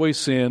that's the way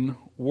sin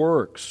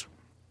works.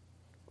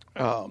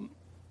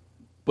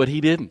 But he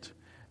didn't.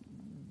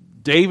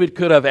 David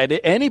could have, at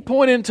any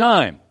point in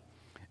time,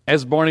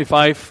 as Barney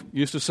Fife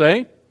used to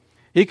say,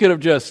 he could have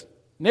just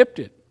nipped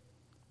him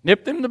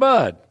in the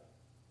bud.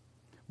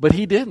 But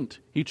he didn't.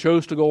 He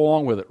chose to go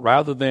along with it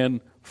rather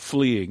than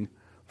fleeing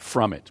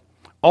from it.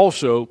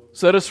 Also,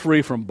 set us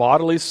free from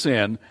bodily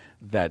sin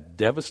that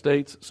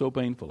devastates so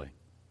painfully.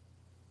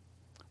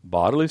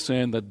 Bodily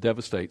sin that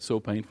devastates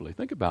so painfully.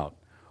 Think about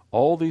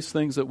all these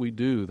things that we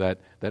do that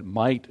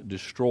might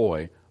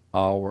destroy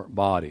our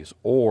bodies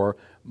or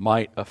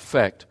might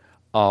affect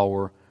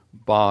our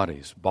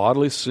bodies.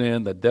 Bodily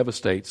sin that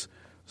devastates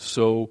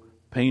so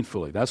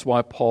painfully. That's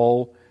why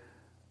Paul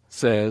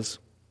says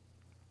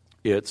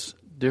it's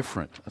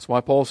different. That's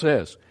why Paul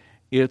says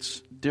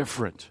it's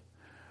different.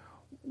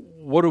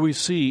 What do we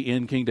see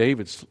in King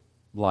David's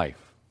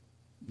life?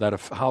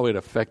 How it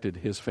affected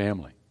his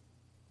family.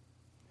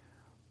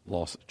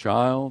 Lost a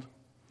child.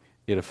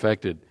 It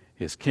affected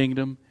his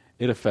kingdom.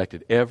 It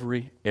affected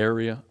every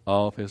area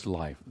of his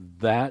life.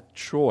 That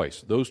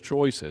choice, those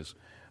choices,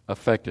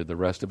 affected the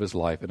rest of his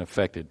life and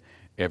affected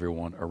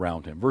everyone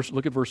around him.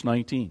 Look at verse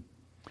 19.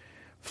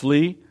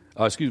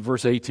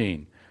 Verse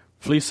 18.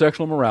 Flee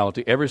sexual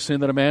immorality. Every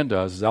sin that a man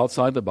does is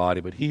outside the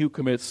body, but he who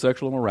commits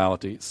sexual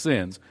immorality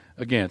sins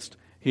against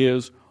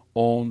his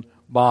own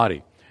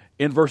body.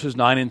 In verses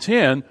 9 and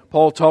 10,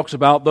 Paul talks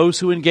about those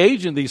who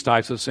engage in these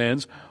types of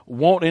sins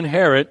won't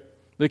inherit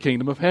the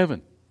kingdom of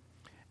heaven.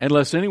 And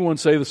lest anyone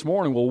say this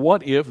morning, well,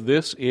 what if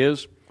this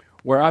is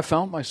where I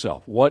found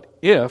myself? What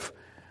if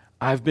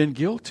I've been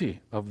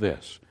guilty of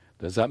this?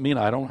 Does that mean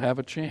I don't have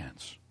a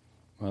chance?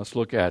 Well, let's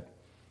look at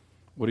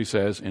what he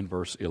says in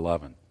verse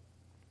 11.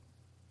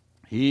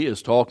 He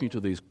is talking to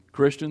these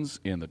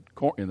Christians in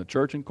the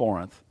church in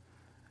Corinth.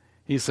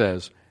 He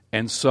says,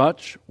 and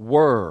such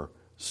were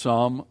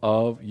some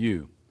of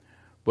you.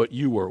 But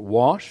you were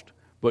washed,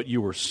 but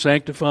you were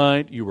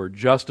sanctified, you were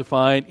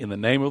justified in the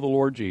name of the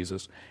Lord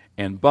Jesus,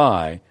 and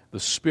by the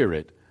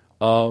Spirit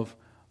of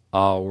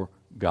our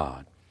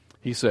God.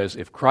 He says,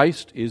 if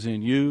Christ is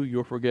in you,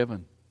 you're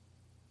forgiven.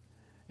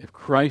 If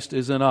Christ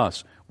is in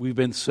us, we've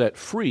been set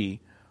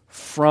free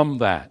from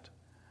that.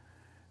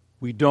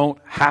 We don't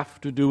have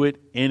to do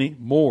it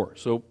anymore.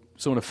 So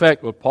in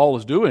effect, what Paul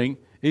is doing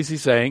is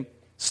he's saying,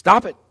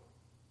 stop it.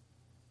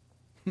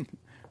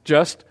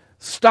 Just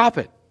stop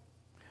it.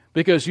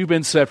 Because you've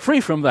been set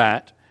free from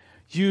that,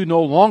 you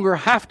no longer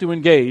have to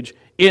engage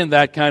in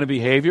that kind of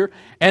behavior.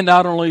 And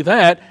not only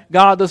that,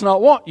 God does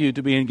not want you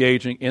to be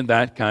engaging in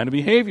that kind of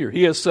behavior.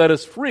 He has set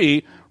us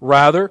free,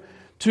 rather,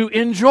 to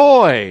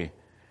enjoy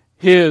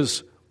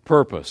His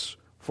purpose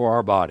for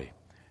our body.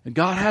 And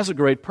God has a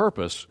great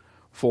purpose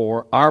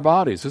for our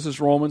bodies. This is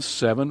Romans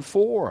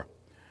 7:4.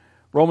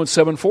 Romans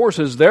 7:4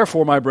 says,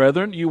 therefore, my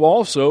brethren, you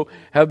also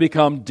have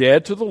become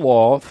dead to the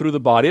law through the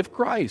body of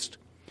Christ,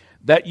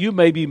 that you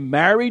may be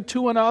married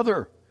to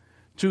another,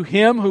 to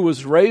Him who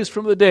was raised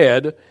from the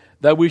dead,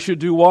 that we should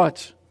do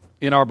what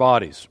in our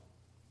bodies?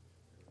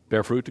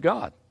 Bear fruit to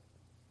God.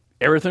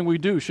 Everything we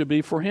do should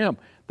be for Him,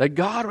 that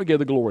God would get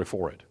the glory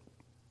for it.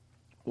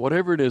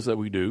 Whatever it is that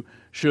we do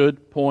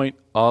should point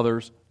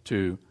others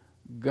to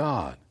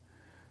God.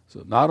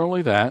 So not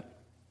only that,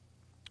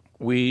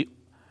 we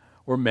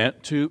were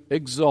meant to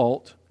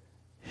exalt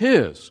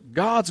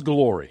God's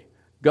glory,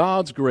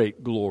 God's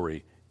great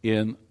glory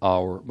in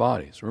our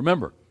bodies.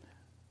 Remember,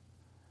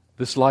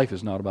 this life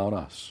is not about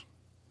us.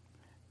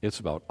 It's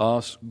about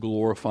us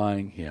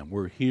glorifying Him.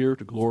 We're here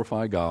to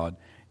glorify God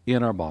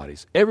in our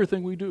bodies.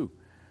 Everything we do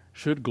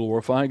should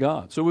glorify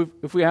God. So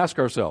if we ask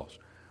ourselves,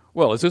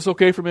 well, is this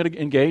okay for me to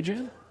engage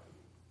in?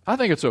 I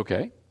think it's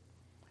okay.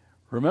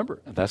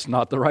 Remember, that's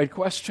not the right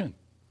question.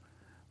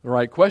 The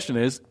right question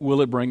is,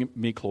 will it bring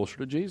me closer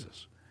to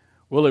Jesus?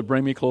 Will it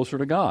bring me closer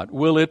to God?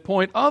 Will it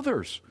point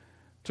others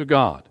to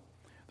God?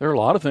 There are a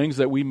lot of things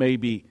that we may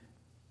be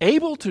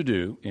able to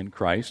do in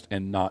Christ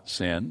and not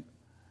sin.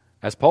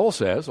 As Paul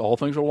says, all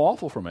things are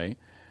lawful for me.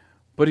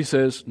 But he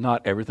says,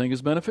 not everything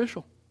is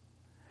beneficial.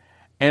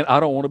 And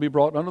I don't want to be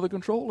brought under the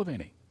control of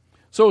any.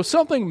 So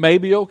something may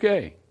be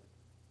okay.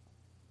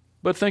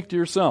 But think to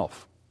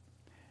yourself,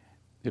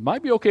 it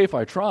might be okay if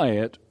I try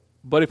it,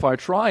 but if I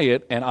try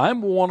it and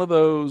I'm one of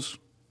those,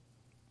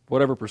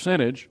 whatever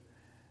percentage,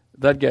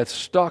 that gets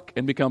stuck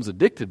and becomes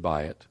addicted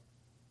by it,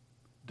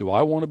 do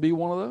I want to be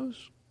one of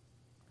those?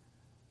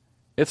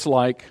 It's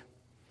like,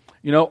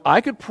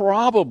 I could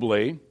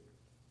probably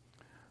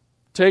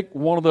take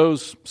one of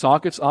those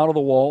sockets out of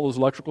the wall, those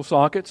electrical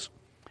sockets,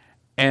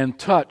 and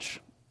touch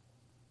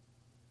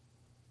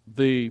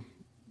the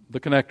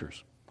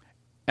connectors.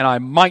 And I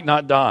might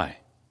not die.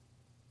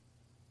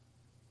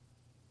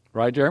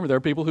 Right, Jeremy? There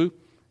are people who,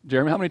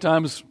 Jeremy, how many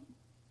times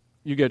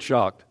you get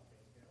shocked?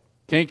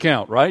 Can't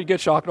count, right? You get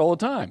shocked all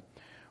the time.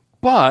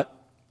 But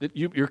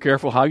you're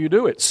careful how you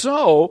do it.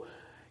 So,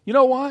 you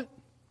know what?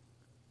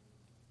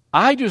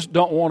 I just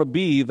don't want to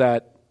be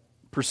that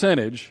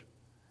percentage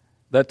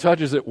that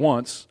touches it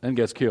once and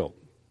gets killed.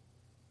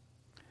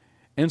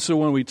 And so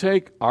when we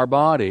take our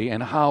body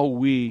and how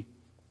we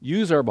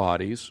use our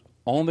bodies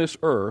on this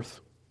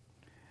earth,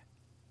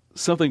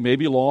 something may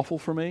be lawful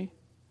for me,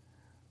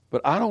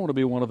 but I don't want to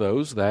be one of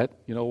those that,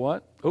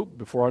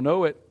 before I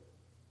know it,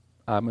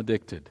 I'm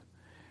addicted.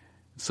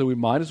 So we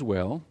might as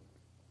well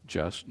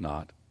just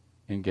not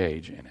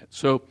engage in it.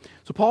 So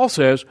Paul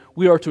says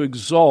we are to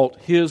exalt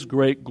His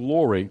great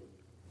glory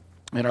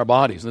in our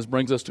bodies. And this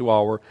brings us to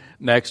our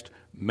next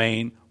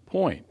main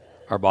point.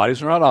 Our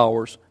bodies are not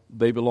ours.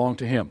 They belong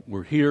to Him.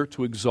 We're here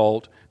to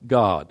exalt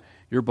God.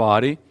 Your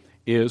body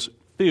is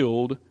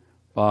filled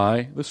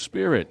by the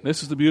Spirit.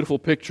 This is the beautiful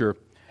picture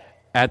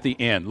at the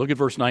end. Look at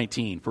verse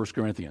 19, 1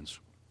 Corinthians.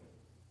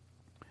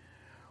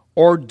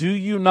 Or do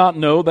you not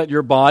know that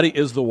your body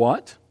is the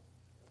what?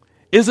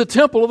 Is a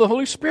temple of the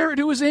Holy Spirit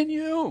who is in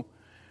you.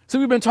 So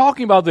we've been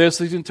talking about this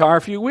these entire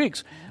few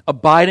weeks.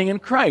 Abiding in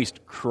Christ,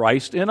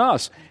 Christ in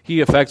us.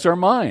 He affects our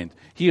mind.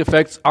 He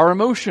affects our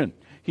emotion.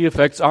 He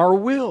affects our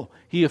will.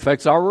 He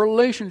affects our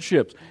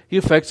relationships. He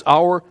affects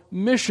our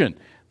mission.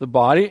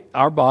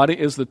 Our body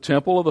is the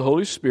temple of the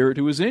Holy Spirit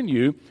who is in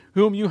you,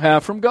 whom you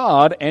have from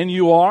God, and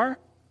you are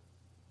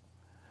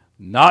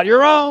not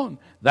your own.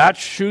 That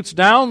shoots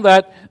down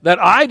that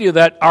idea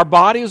that our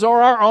bodies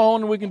are our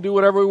own and we can do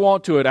whatever we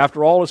want to it.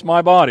 After all, it's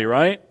my body,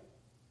 right?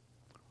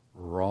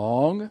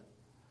 Wrong.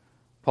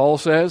 Paul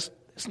says,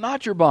 it's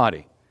not your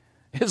body.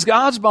 It's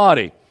God's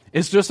body.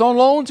 It's just on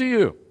loan to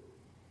you.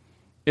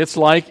 It's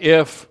like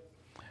if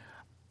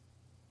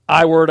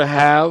I were to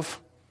have,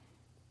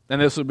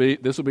 and this would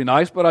be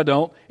nice, but I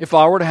don't, if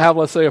I were to have,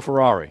 let's say, a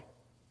Ferrari.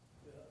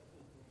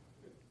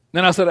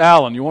 Then I said,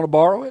 Alan, you want to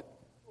borrow it?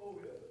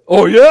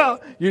 Oh, yeah.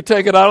 You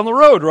take it out on the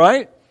road,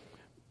 right?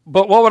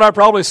 But what would I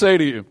probably say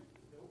to you?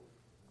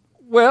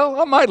 Well,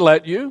 I might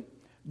let you.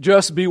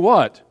 Just be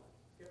what?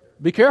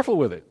 Be careful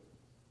with it.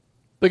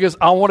 Because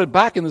I want it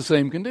back in the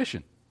same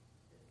condition.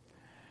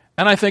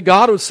 And I think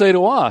God would say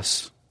to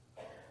us,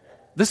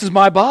 this is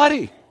my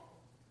body.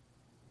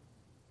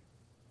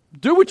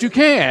 Do what you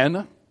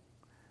can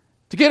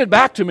to get it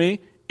back to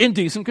me in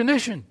decent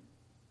condition.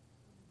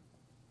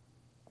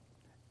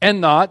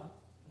 And not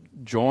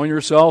join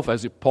yourself,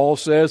 as Paul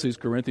says these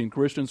Corinthian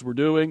Christians were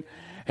doing,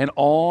 and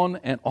on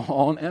and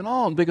on and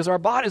on, because our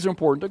bodies are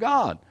important to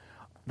God.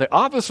 They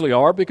obviously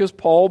are, because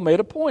Paul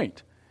made a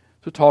point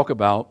to talk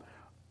about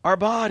our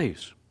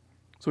bodies.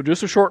 So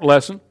just a short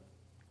lesson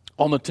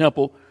on the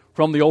temple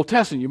from the Old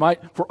Testament. You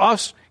might, for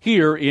us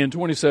here in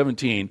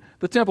 2017,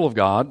 the temple of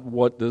God,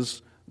 what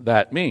does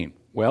that mean?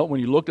 Well, when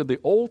you looked at the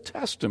Old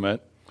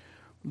Testament,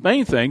 the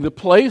main thing,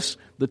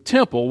 the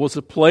temple was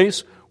the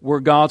place where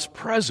God's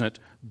presence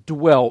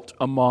dwelt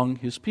among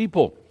His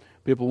people.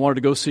 People wanted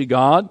to go see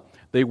God,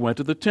 they went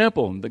to the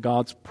temple, and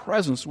God's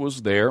presence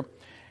was there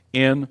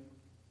in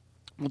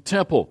the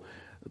temple,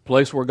 the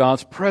place where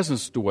God's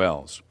presence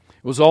dwells.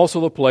 It was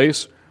also the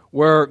place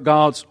where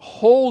God's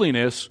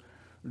holiness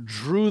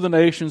drew the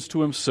nations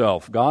to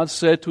Himself. God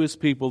said to His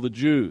people, the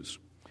Jews,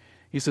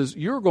 He says,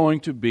 you're going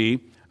to be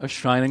a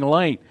shining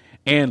light,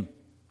 and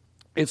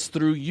it's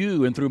through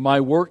you and through my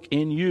work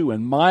in you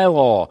and my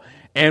law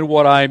and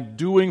what I'm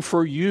doing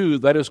for you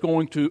that is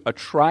going to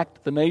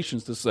attract the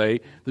nations to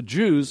say, the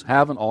Jews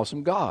have an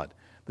awesome God.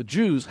 The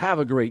Jews have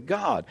a great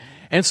God.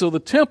 And so the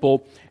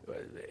temple,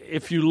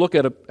 if you look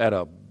at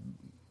a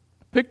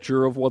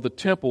picture of what the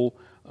temple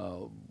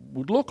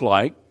would look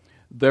like,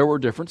 there were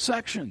different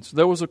sections.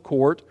 There was a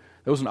court,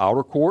 there was an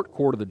outer court,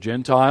 court of the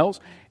Gentiles,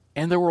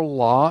 and there were a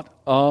lot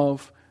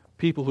of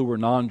people who were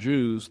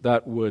non-Jews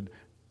that would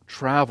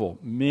travel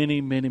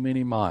many, many,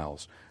 many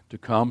miles to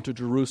come to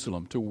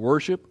Jerusalem to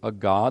worship a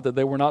God that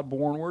they were not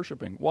born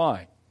worshiping.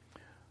 Why?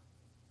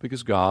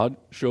 Because God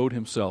showed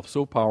Himself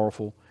so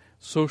powerful,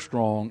 so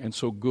strong, and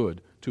so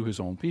good to His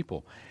own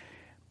people.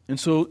 And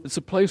so it's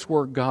a place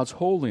where God's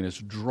holiness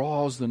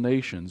draws the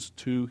nations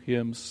to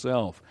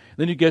Himself.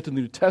 Then you get to the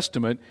New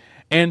Testament,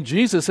 and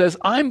Jesus says,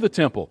 I'm the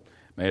temple.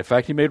 In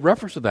fact, He made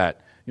reference to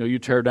that. You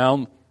tear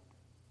down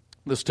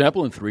this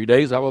temple, in 3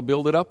 days I will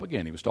build it up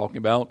again. He was talking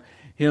about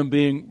Him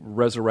being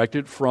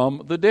resurrected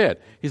from the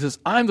dead. He says,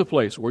 I'm the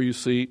place where you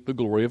see the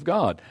glory of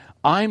God.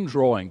 I'm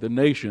drawing the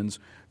nations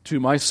to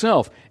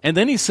myself. And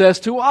then He says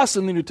to us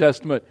in the New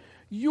Testament,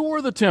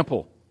 you're the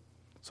temple.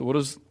 So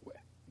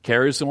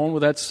carries on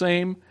with that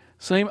same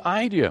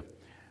idea.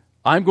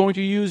 I'm going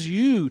to use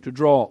you to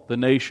draw the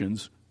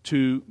nations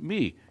to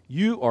me.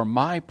 You are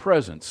my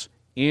presence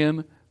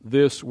in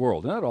this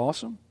world. Isn't that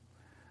awesome?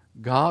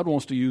 God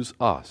wants to use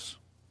us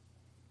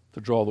to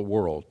draw the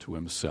world to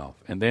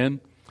Himself. And then,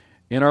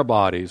 in our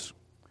bodies,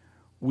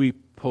 we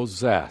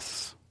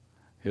possess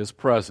His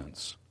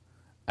presence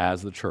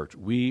as the church.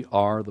 We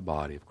are the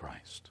body of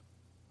Christ.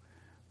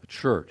 The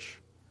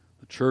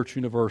church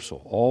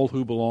universal, all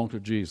who belong to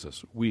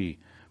Jesus, we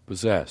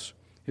possess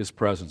His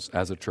presence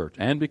as a church.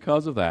 And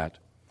because of that,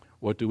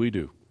 what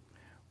do?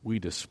 We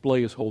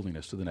display His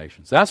holiness to the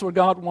nations. That's what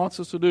God wants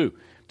us to do,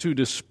 to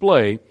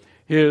display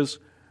His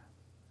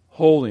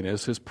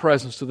holiness, His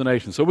presence to the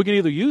nations. So we can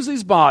either use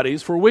these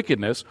bodies for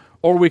wickedness,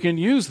 or we can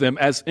use them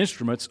as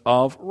instruments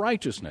of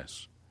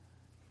righteousness.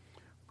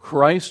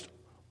 Christ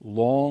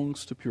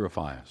longs to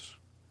purify us.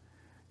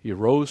 He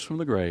arose from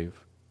the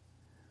grave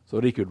so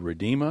that He could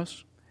redeem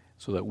us,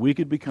 so that we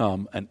could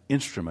become an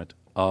instrument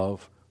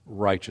of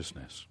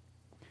righteousness.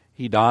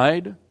 He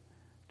died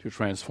to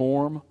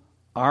transform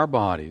our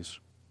bodies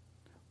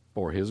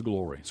for His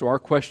glory. So our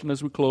question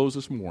as we close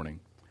this morning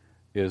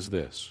is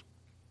this: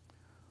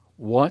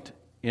 what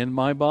in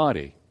my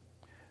body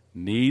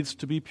needs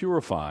to be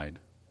purified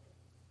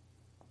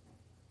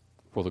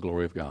for the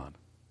glory of God?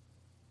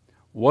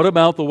 What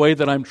about the way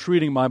that I'm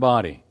treating my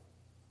body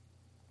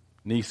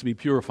needs to be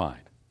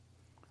purified?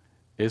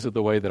 Is it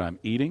the way that I'm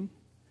eating?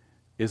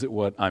 Is it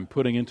what I'm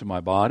putting into my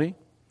body?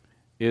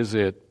 Is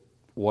it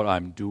what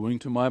I'm doing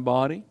to my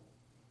body?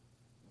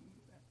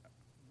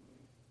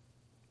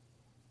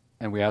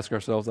 And we ask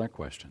ourselves that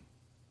question.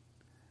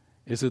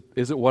 Is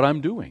it what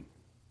I'm doing?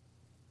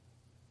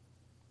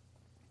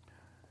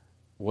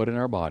 What in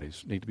our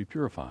bodies need to be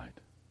purified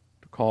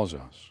to cause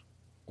us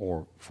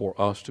or for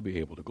us to be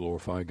able to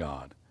glorify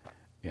God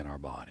in our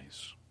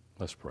bodies?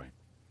 Let's pray.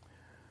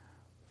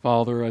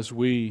 Father, as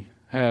we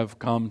have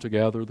come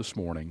together this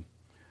morning,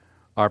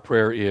 our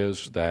prayer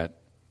is that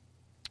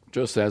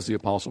just as the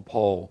Apostle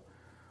Paul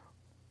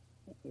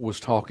was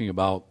talking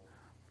about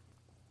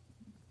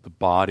the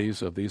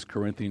bodies of these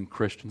Corinthian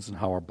Christians and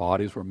how our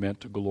bodies were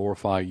meant to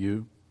glorify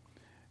you,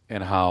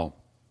 and how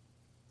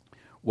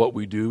what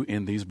we do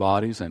in these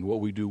bodies and what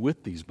we do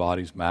with these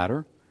bodies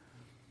matter.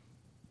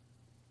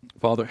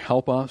 Father,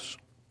 help us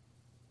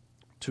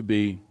to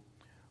be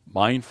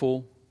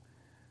mindful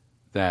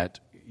that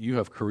you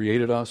have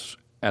created us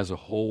as a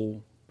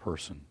whole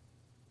person,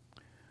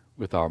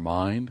 with our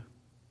mind,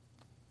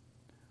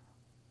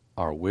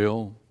 our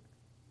will,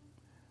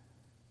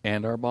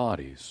 and our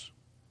bodies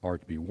are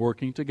to be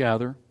working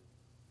together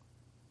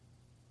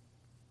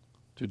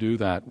to do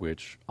that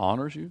which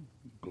honors you,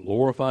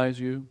 glorifies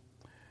you.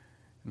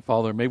 And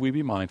Father, may we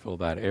be mindful of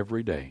that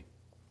every day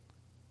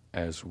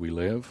as we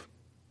live.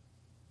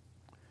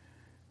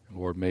 And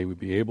Lord, may we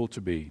be able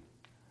to be,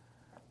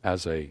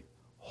 as a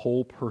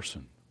whole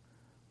person,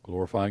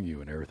 glorifying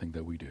you in everything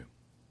that we do.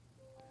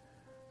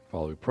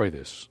 Father, we pray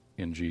this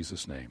in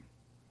Jesus' name.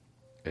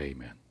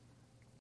 Amen.